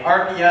poverty, in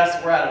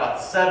RPS we're at about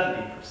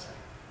 70%.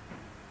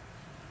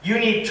 You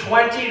need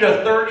 $20,000 to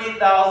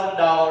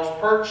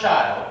 $30,000 per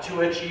child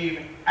to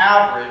achieve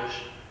average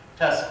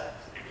test scores.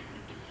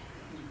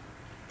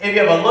 If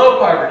you have a low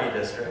poverty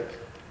district,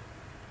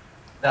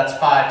 that's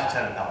 $5,000 to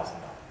 $10,000.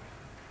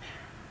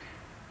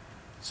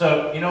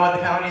 So you know what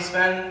the county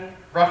spend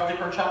roughly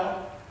per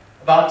child?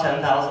 About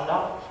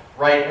 $10,000,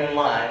 right in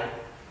line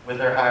with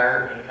their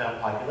higher income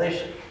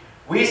population.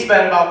 We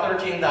spend about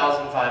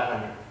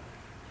 $13,500.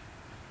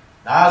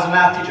 Now, I was a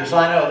math teacher, so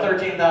I know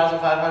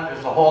 $13,500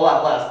 is a whole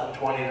lot less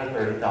than $20,000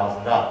 to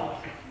 $30,000.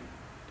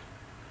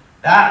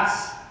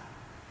 That's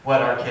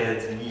what our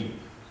kids need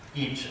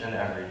each and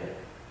every day.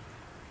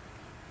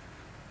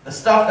 The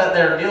stuff that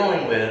they're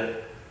dealing with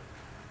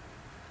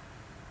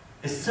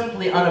is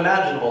simply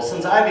unimaginable.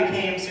 Since I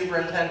became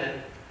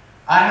superintendent,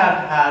 I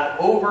have had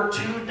over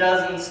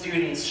 24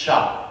 students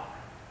shot.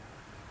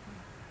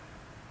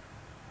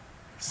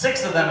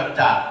 6 of them have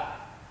died.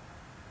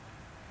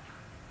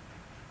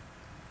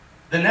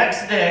 The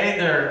next day,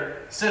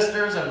 their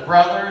sisters and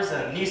brothers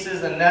and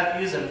nieces and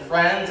nephews and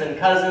friends and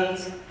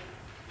cousins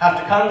have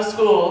to come to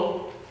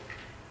school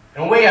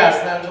And we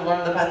asked them to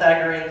learn the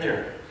Pythagorean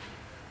theorem.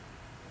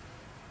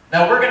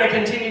 Now we're going to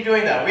continue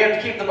doing that. We have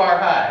to keep the bar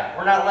high.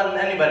 We're not letting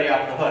anybody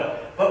off the hook.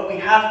 But we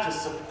have to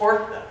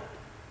support them.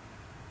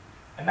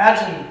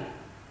 Imagine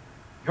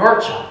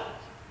your child,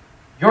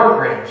 your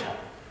grandchild,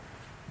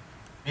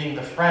 being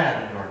the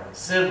friend or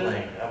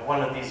sibling of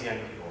one of these young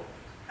people.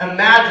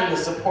 Imagine the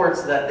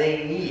supports that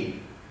they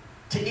need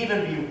to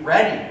even be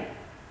ready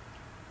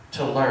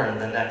to learn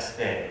the next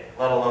day,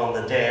 let alone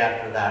the day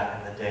after that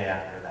and the day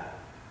after that.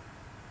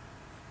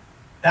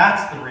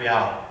 That's the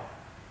reality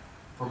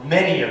for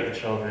many of the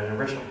children in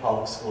Richmond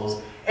Public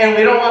Schools. And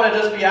we don't want to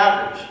just be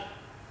average.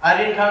 I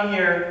didn't come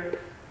here,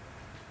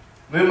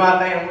 move my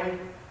family,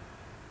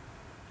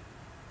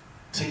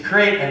 to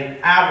create an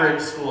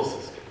average school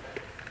system.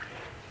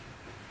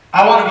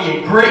 I want to be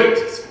a great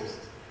school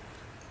system.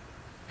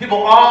 People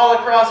all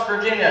across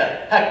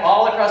Virginia, heck,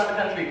 all across the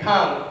country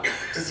come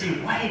to see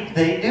what did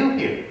they do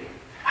here?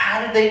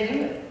 How did they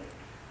do it?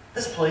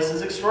 This place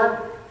is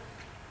extraordinary.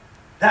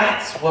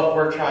 That's what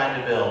we're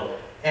trying to build.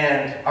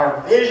 And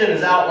our vision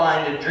is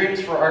outlined in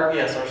Dreams for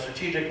RPS, our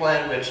strategic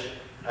plan, which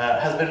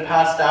has been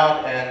passed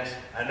out, and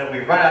I know we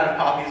run out of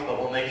copies, but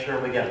we'll make sure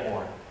we get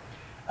more.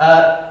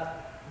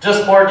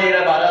 Just more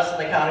data about us and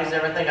the counties and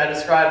everything. I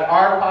described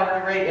our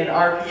poverty rate in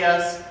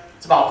RPS.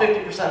 It's about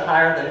 50%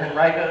 higher than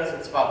Henrico's.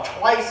 It's about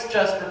twice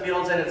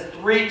Chesterfield's, and it's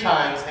 3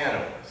 times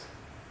Hanover's.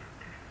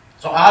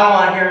 So I don't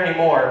want to hear any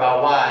more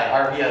about why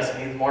RPS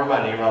needs more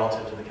money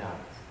relative to the counties.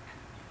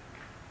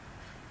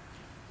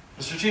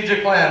 The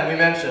strategic plan we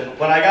mentioned.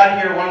 When I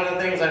got here, one of the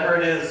things I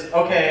heard is,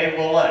 okay,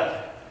 well look,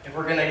 if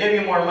we're going to give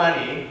you more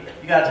money,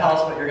 you got to tell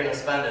us what you're going to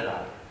spend it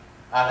on.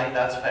 I think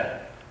that's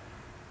fair.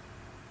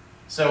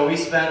 So we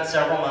spent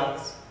several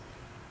months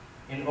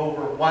in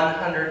over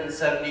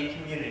 170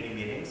 community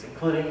meetings,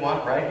 including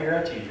one right here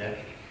at TJ,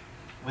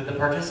 with the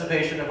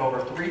participation of over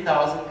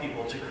 3,000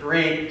 people to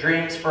create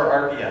Dreams for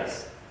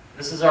RPS.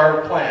 This is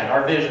our plan,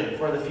 our vision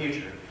for the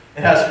future.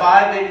 It has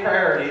 5 big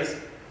priorities,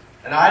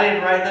 and I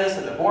didn't write this,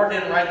 and the board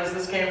didn't write this.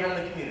 This came from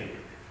the community.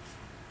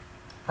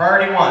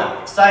 Priority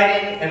 1,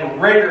 exciting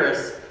and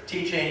rigorous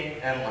teaching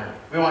and learning.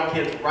 We want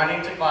kids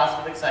running to class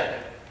with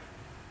excitement.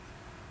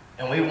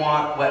 And we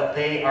want what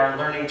they are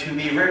learning to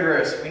be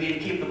rigorous. We need to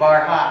keep the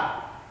bar high.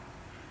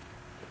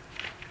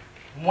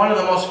 One of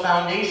the most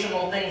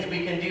foundational things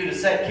we can do to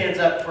set kids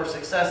up for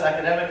success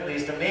academically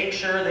is to make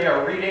sure they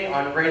are reading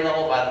on grade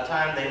level by the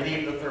time they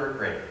leave the 3rd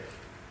grade.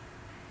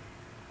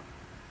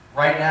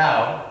 Right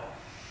now,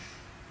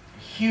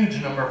 a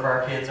huge number of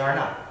our kids are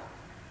not.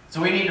 So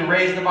we need to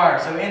raise the bar.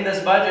 So in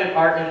this budget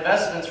are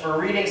investments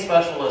for reading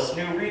specialists,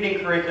 new reading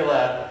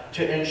curricula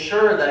to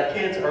ensure that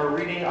kids are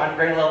reading on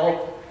grade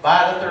level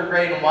by the 3rd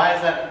grade. And why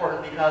is that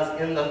important? Because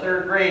in the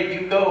 3rd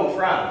grade you go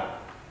from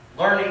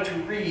learning to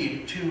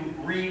read to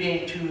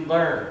reading to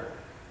learn.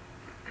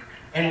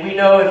 And we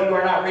know if you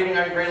are not reading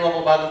on grade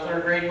level by the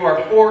 3rd grade, you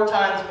are 4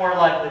 times more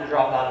likely to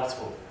drop out of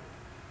school.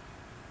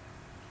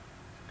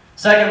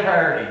 Second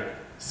priority,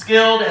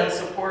 skilled and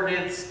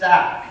supported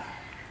staff.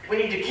 We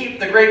need to keep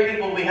the great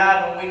people we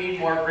have, and we need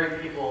more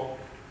great people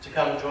to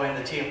come join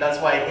the team. That's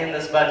why in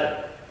this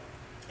budget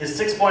is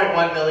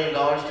 $6.1 million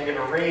to give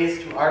a raise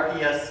to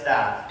RPS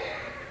staff.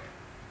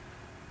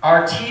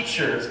 Our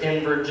teachers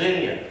in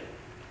Virginia,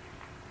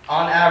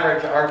 on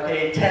average, are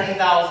paid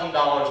 $10,000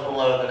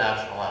 below the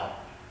national average.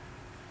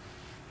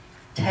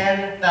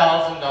 $10,000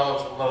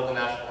 below the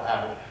national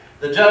average.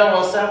 The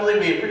General Assembly,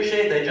 we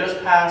appreciate, they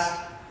just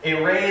passed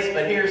a raise,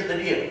 but here's the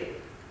deal.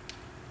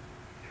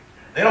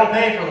 They don't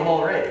pay for the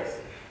whole raise.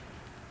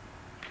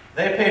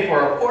 They pay for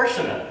a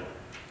portion of it.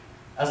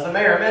 As the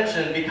mayor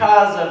mentioned,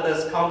 because of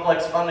this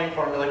complex funding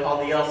formula called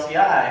the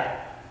LCI,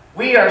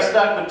 we are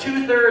stuck with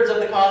 2/3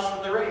 of the cost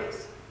of the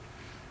raise.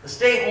 The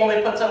state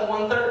only puts up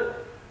 1/3.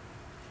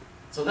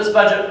 So this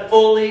budget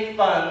fully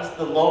funds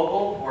the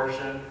local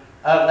portion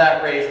of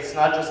that raise. It's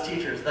not just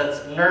teachers,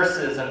 that's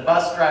nurses and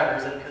bus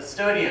drivers and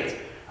custodians.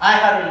 I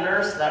had a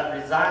nurse that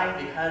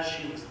resigned because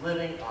she was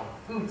living on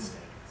food stamps.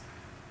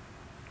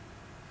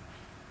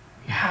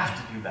 We have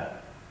to do better.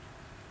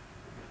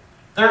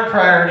 Third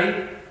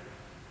priority,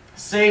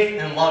 safe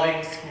and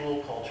loving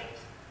school cultures.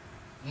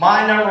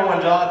 My number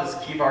 1 job is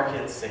to keep our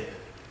kids safe.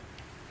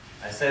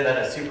 I say that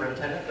as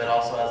superintendent, but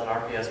also as an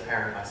RPS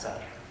parent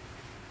myself.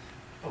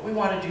 But we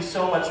want to do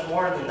so much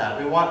more than that.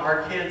 We want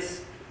our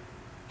kids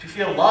to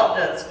feel loved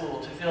at school,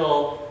 to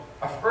feel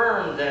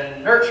affirmed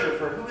and nurtured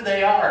for who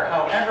they are,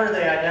 however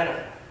they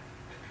identify.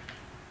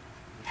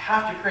 We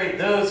have to create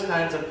those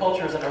kinds of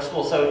cultures in our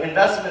schools. So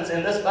investments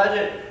in this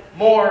budget,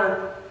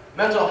 more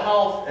mental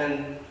health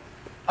and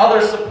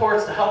other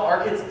supports to help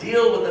our kids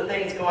deal with the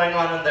things going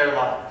on in their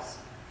lives.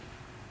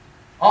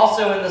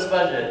 Also in this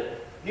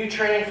budget, new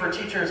training for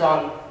teachers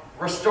on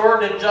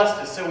restorative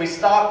justice. So we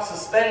stop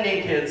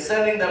suspending kids,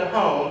 sending them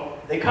home.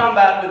 They come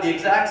back with the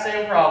exact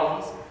same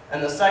problems,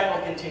 and the cycle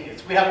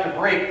continues. We have to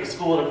break the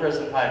school to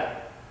prison pipeline.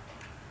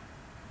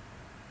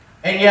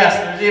 And yes,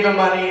 there's even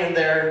money in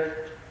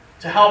there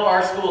to help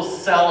our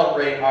schools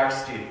celebrate our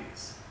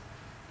students.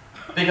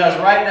 Because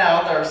right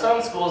now, there are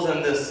some schools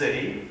in this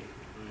city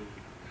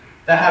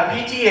that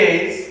have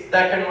PTAs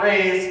that can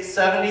raise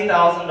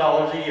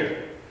 $70,000 a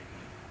year,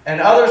 and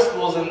other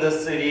schools in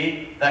this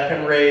city that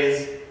can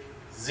raise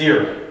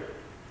zero.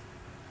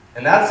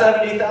 And that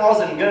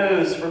 $70,000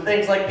 goes for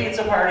things like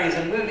pizza parties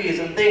and movies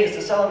and things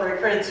to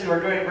celebrate kids who are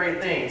doing great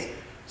things.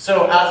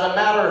 So as a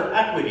matter of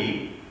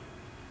equity,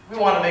 we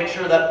want to make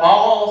sure that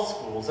all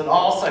schools and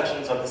all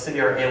sections of the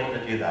city are able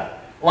to do that.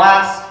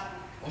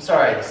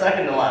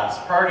 Second to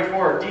last, priority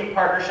 4, deep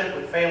partnership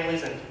with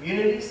families and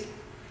communities.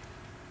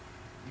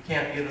 We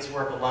can't do this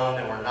work alone,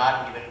 and we're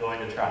not even going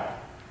to try.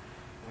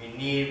 We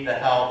need the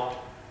help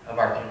of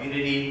our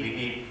community. We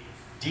need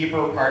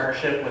deeper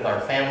partnership with our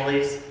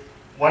families.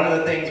 One of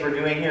the things we're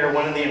doing here,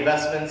 one of the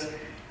investments,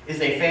 is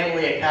a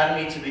family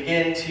academy to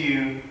begin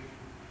to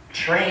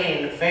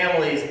train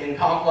families in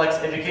complex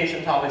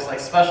education topics like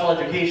special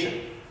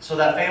education, so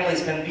that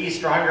families can be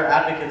stronger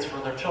advocates for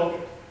their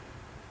children.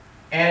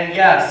 And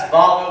yes,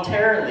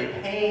 voluntarily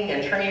paying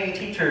and training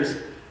teachers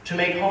to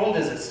make home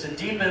visits to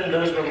deepen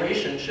those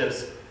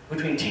relationships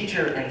between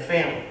teacher and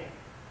family.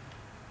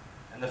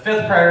 And the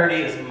 5th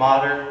priority is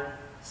modern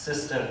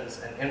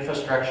systems and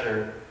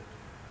infrastructure.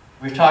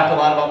 We've talked a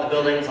lot about the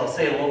buildings. I'll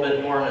say a little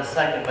bit more in a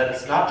second, but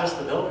it's not just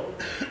the building.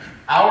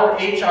 Our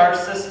HR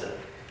system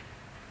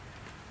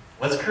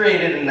was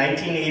created in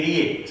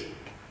 1988.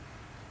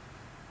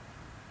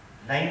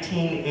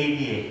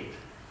 1988.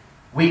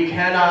 We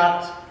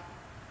cannot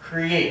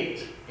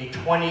create a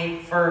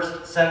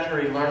 21st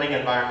century learning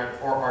environment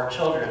for our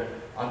children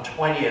on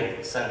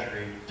 20th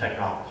century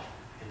technology.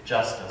 It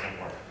just doesn't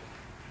work.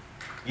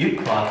 You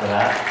can clap for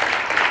that.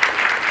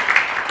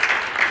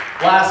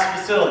 Last,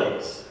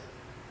 facilities.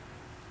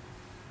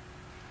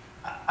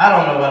 I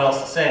don't know what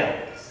else to say on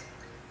this.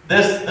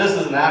 This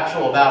is an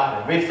actual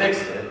bathroom. We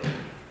fixed it.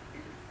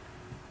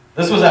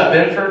 This was at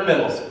Binford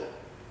Middle School.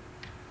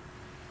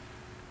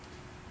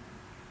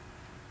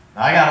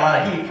 Now, I got a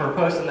lot of heat for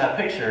posting that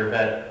picture,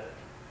 but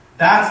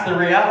that's the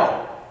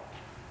reality.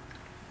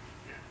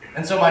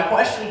 And so my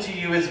question to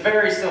you is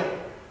very simple.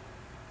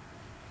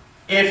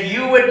 If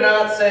you would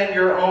not send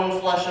your own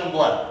flesh and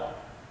blood,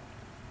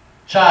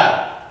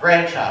 child,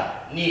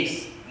 grandchild,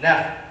 niece,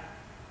 nephew,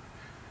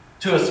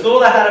 to a school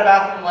that had a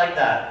bathroom like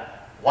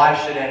that, why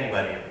should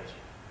anybody in it?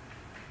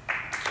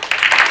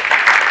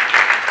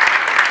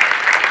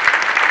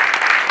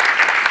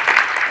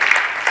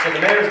 So the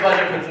mayor's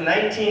budget puts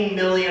 $19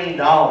 million,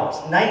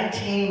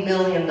 $19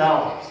 million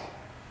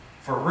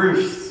for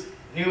roofs,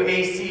 new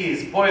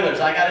ACs, boilers.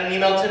 I got an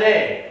email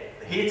today.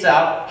 The heat's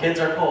out, kids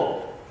are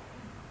cold.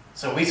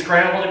 So we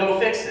scramble to go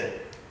fix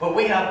it. But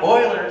we have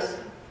boilers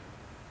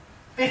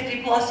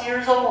 50 plus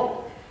years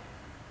old.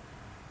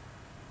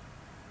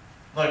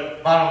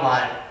 Look, bottom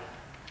line,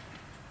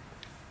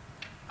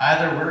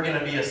 either we're going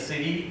to be a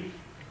city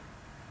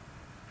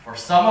for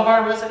some of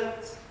our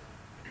residents,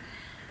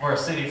 or a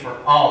city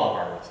for all of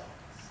our residents.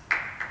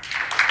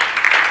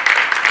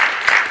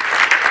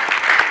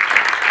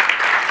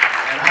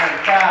 And I'm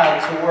proud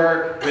to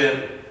work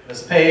with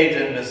Ms. Page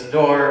and Ms.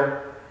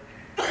 Dorr,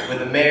 with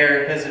the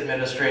mayor and his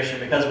administration,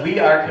 because we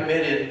are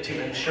committed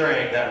to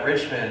ensuring that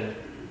Richmond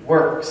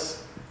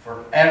works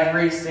for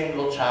every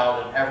single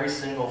child and every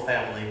single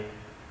family,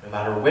 no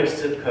matter which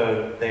zip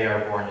code they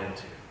are born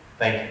into.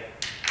 Thank you.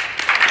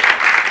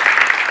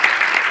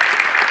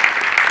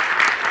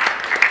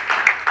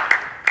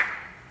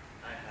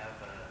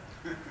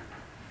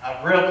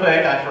 Real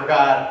quick, I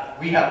forgot,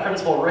 we have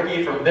Principal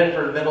Ricky from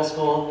Binford Middle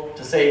School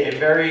to say a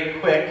very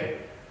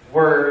quick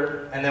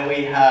word, and then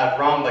we have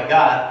Ram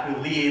Bhagat,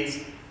 who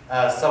leads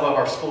some of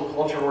our school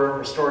culture work,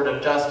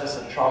 restorative justice,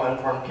 and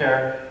trauma-informed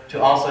care,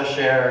 to also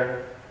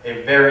share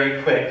a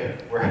very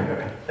quick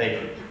word.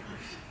 Thank you.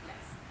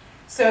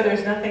 So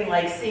there's nothing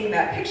like seeing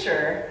that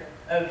picture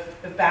of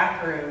the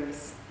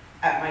bathrooms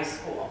at my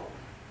school.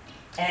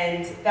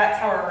 And that's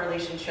how our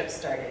relationship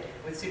started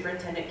with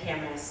Superintendent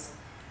Camus.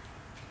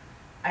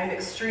 I'm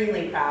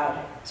extremely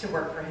proud to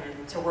work for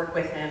him, to work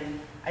with him.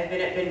 I've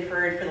been at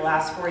Binford for the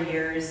last 4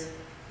 years.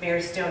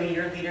 Mayor Stoney,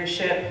 your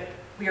leadership,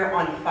 we are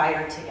on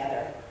fire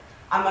together.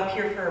 I'm up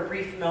here for a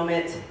brief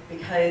moment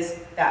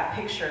because that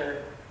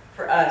picture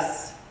for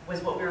us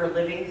was what we were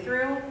living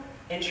through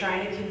and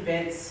trying to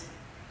convince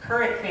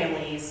current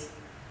families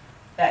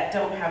that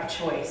don't have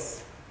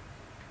choice,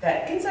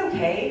 that it's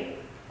okay,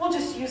 we'll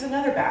just use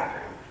another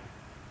bathroom.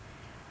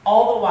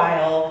 All the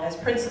while, as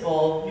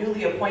principal,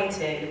 newly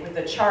appointed with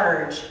a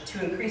charge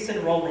to increase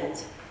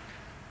enrollment,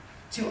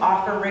 to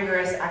offer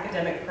rigorous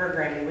academic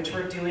programming, which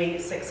we're doing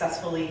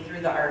successfully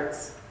through the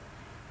arts,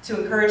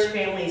 to encourage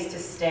families to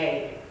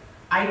stay.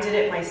 I did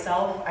it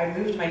myself. I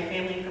moved my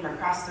family from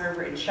across the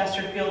river in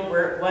Chesterfield,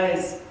 where it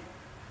was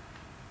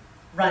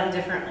run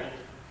differently,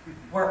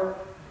 where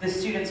the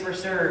students were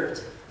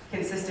served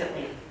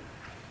consistently,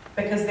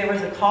 because there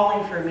was a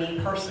calling for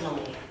me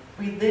personally.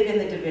 We live in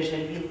the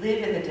division, we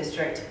live in the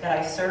district that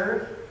I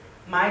serve.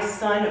 My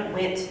son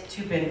went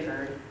to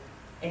Binford,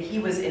 and he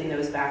was in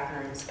those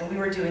bathrooms, and we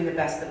were doing the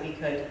best that we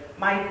could.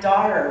 My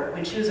daughter,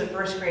 when she was a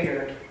first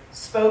grader,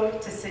 spoke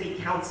to city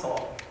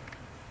council,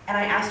 and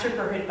I asked her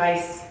for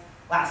advice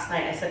last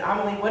night. I said,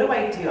 Amelie, what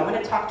do? I'm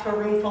going to talk to a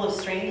room full of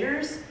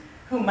strangers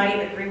who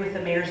might agree with the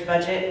mayor's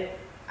budget.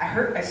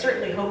 I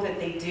certainly hope that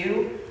they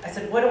do. I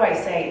said, what do I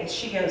say? And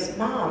she goes,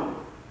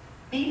 Mom,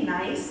 be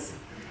nice.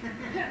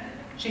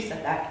 She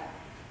said that.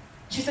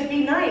 She said,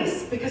 be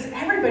nice, because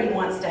everybody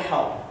wants to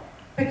help.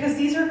 Because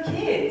these are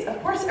kids.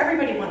 Of course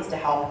everybody wants to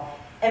help.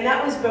 And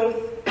that was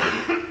both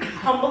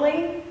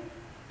humbling,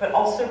 but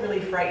also really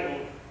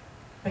frightening.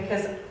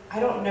 Because I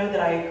don't know that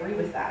I agree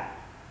with that.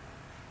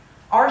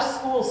 Our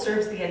school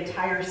serves the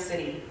entire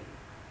city.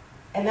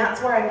 And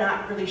that's where I'm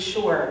not really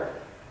sure,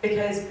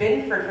 because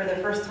Binford, for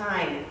the first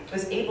time,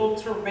 was able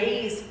to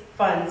raise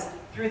funds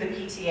through the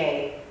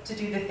PTA to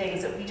do the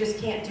things that we just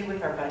can't do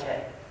with our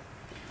budget.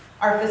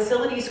 Our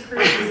facilities crew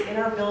is in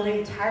our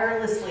building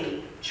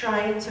tirelessly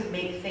trying to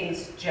make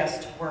things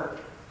just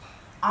work.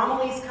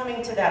 Amelie's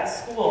coming to that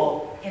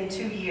school in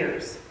 2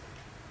 years.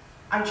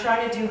 I'm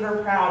trying to do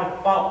her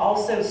proud while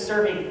also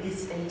serving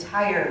this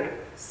entire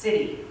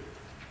city.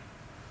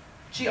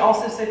 She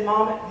also said,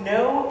 Mom,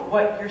 know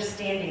what you're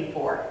standing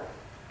for.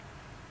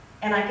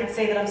 And I could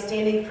say that I'm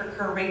standing for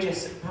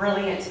courageous,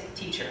 brilliant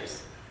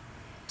teachers.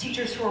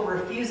 Teachers who are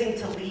refusing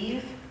to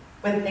leave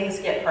when things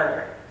get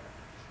harder.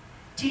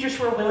 Teachers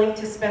who are willing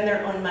to spend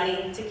their own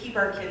money to keep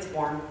our kids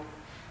warm,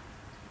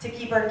 to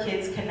keep our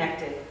kids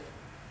connected.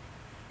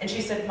 And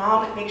she said,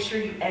 Mom, make sure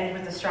you end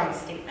with a strong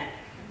statement.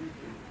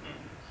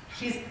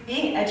 She's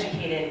being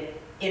educated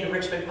in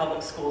Richmond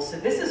Public Schools, so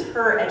this is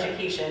her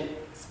education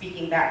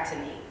speaking back to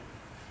me.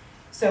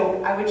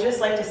 So I would just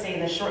like to say in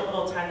the short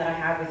little time that I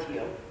have with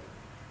you,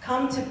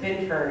 come to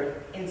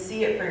Binford and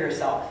see it for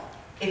yourself.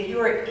 If you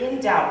are in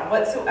doubt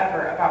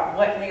whatsoever about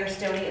what Mayor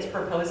Stoney is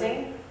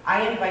proposing,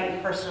 I invite you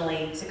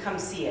personally to come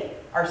see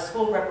it. Our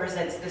school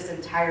represents this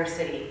entire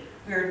city.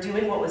 We are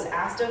doing what was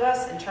asked of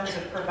us in terms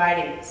of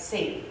providing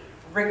safe,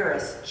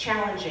 rigorous,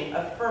 challenging,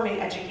 affirming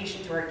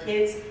education to our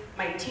kids.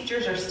 My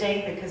teachers are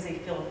staying because they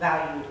feel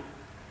valued.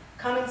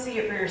 Come and see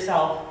it for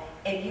yourself,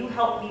 and you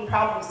help me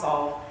problem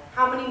solve.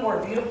 How many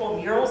more beautiful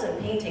murals and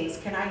paintings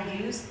can I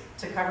use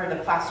to cover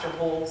the plaster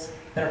holes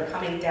that are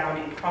coming down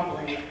and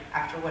crumbling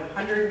after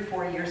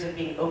 104 years of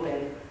being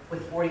open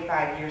with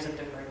 45 years of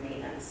deferred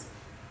maintenance?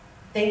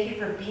 Thank you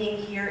for being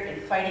here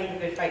and fighting the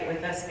good fight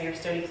with us, Mayor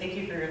Stoney. Thank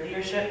you for your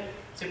leadership.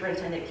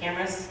 Superintendent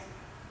Cameras,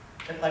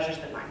 the pleasure's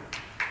been mine.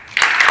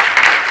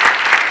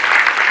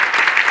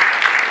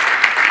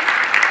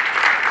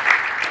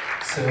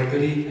 So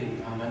good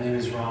evening. My name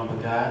is Ron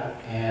Bagat,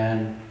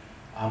 and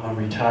I'm a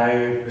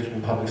retired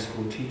Richmond Public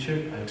School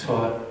teacher. I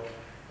taught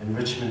in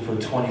Richmond for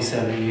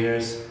 27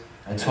 years.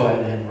 I taught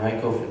in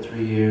Henrico for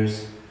 3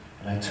 years,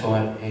 and I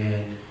taught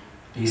in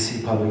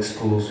DC Public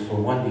Schools for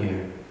 1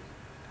 year.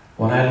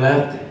 When I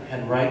left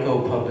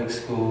Henrico Public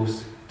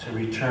Schools to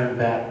return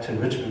back to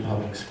Richmond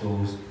Public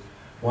Schools,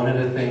 one of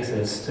the things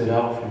that stood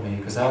out for me,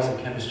 because I was a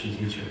chemistry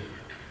teacher,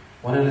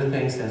 one of the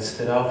things that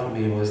stood out for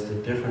me was the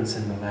difference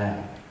in the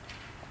lab.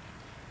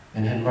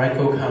 In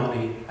Henrico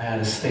County, I had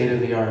a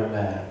state-of-the-art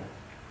lab.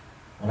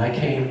 When I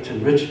came to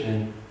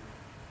Richmond,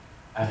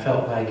 I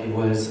felt like it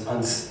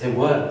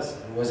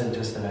wasn't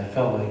just that I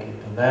felt like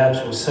it. The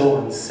labs were so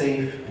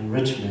unsafe in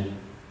Richmond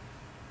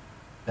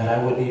that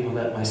I wouldn't even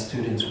let my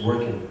students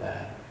work in the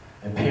lab.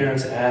 And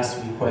parents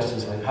asked me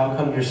questions like, how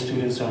come your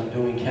students aren't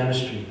doing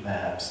chemistry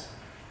labs?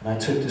 And I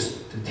took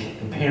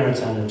the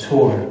parents on a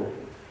tour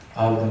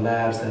of the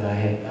labs that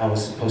I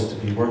was supposed to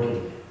be working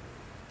in.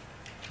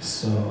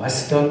 So I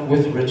stuck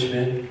with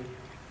Richmond.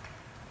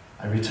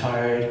 I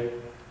retired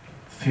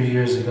a few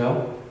years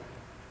ago,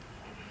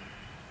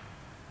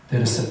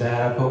 did a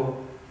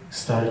sabbatical,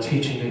 started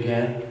teaching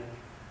again,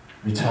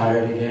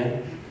 retired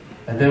again.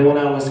 And then when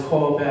I was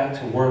called back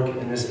to work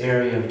in this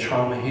area of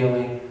trauma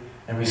healing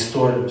and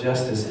restorative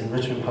justice in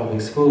Richmond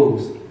Public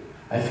Schools,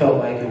 I felt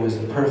like it was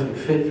the perfect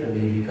fit for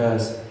me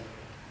because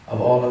of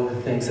all of the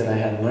things that I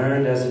had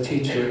learned as a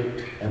teacher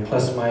and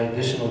plus my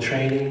additional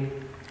training.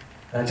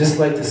 And I'd just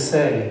like to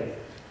say,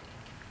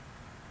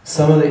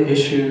 some of the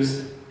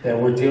issues that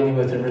we're dealing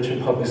with in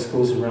Richmond Public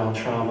Schools around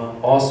trauma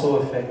also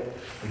affect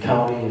the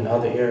county and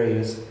other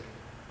areas,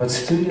 but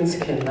students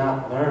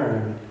cannot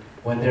learn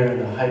when they're in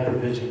a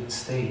hypervigilant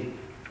state.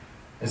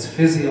 It's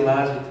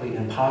physiologically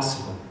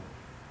impossible.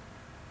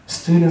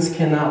 Students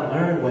cannot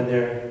learn when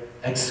they're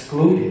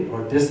excluded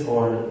or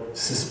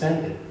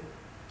suspended.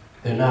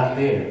 They're not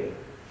there.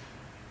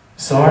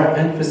 So our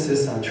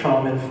emphasis on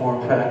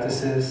trauma-informed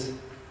practices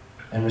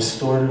and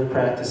restorative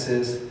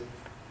practices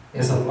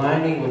is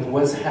aligning with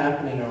what's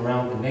happening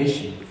around the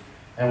nation.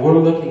 And we're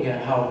looking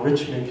at how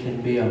Richmond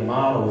can be a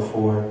model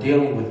for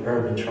dealing with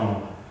urban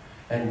trauma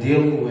and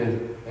dealing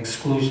with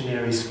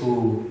exclusionary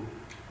school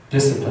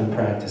discipline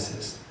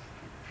practices.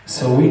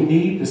 So we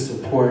need the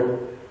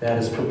support that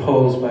is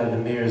proposed by the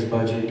mayor's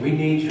budget. We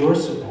need your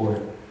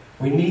support.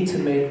 We need to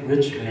make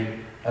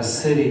Richmond a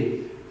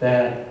city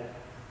that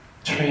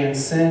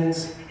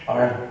transcends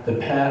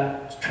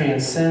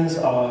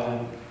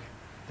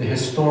the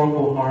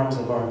historical harms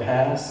of our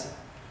past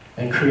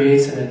and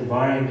creates an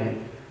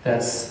environment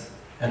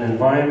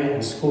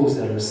in schools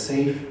that are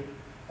safe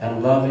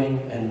and loving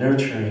and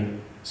nurturing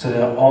so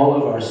that all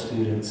of our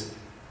students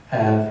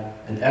have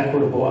an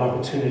equitable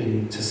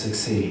opportunity to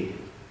succeed.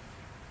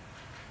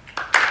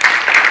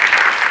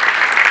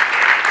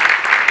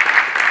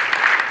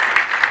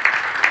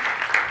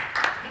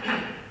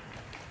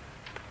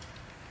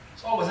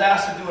 So I was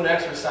asked to do an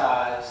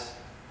exercise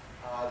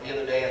the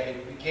other day,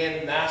 and we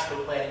began master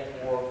planning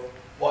for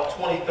what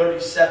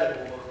 2037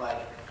 will look like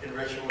in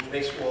Richmond, which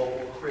makes will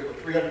create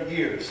 300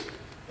 years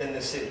in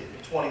this city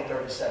in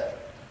 2037.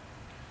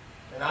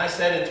 And I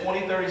said in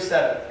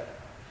 2037,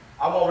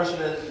 I want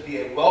Richmond to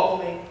be a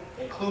welcoming,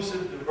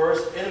 inclusive,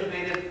 diverse,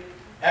 innovative,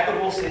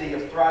 equitable city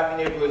of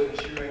thriving neighborhoods,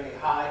 ensuring a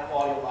high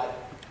quality of life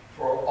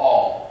for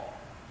all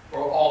of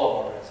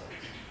our residents.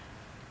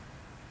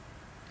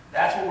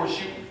 That's what we're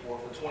shooting for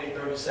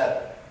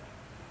 2037.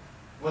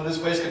 When this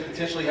place could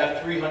potentially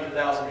have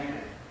 300,000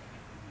 people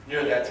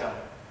near that time.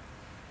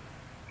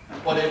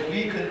 But if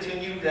we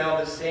continue down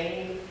the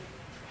same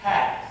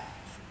path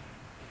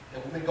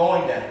that we've been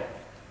going down,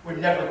 we're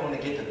never going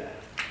to get to that.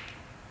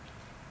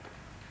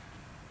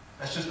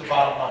 That's just the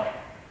bottom line.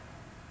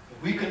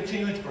 If we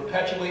continue to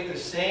perpetuate the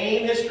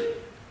same history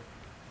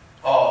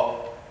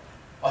of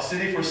a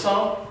city for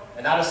some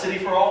and not a city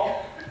for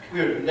all,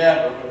 we are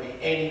never going to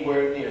be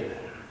anywhere near that.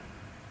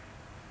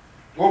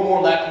 We're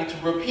more likely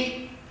to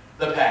repeat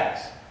the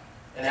past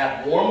and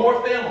have more and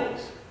more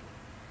families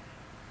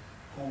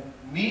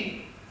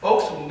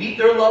folks who meet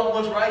their loved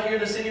ones right here in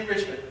the city of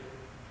Richmond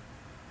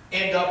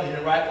end up in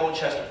Henrico and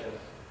Chesterfield.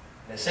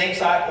 And the same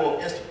cycle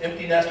of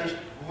empty nesters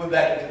moving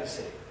back into the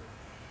city.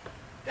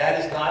 That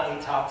is not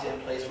a top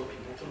 10 place for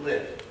people to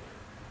live.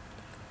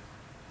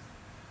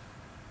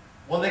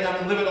 One thing I've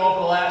been living on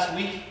for the last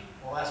week,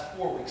 the last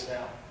 4 weeks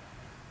now,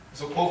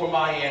 is a quote from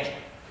Maya Angelou.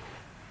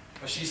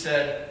 Where she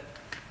said,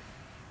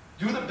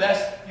 "Do the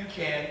best you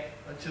can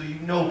until you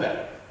know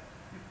better.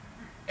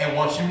 And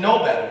once you know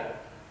better,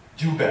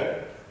 do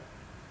better."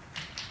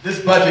 This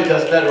budget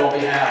does better on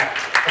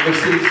behalf of the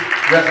city's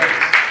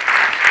residents.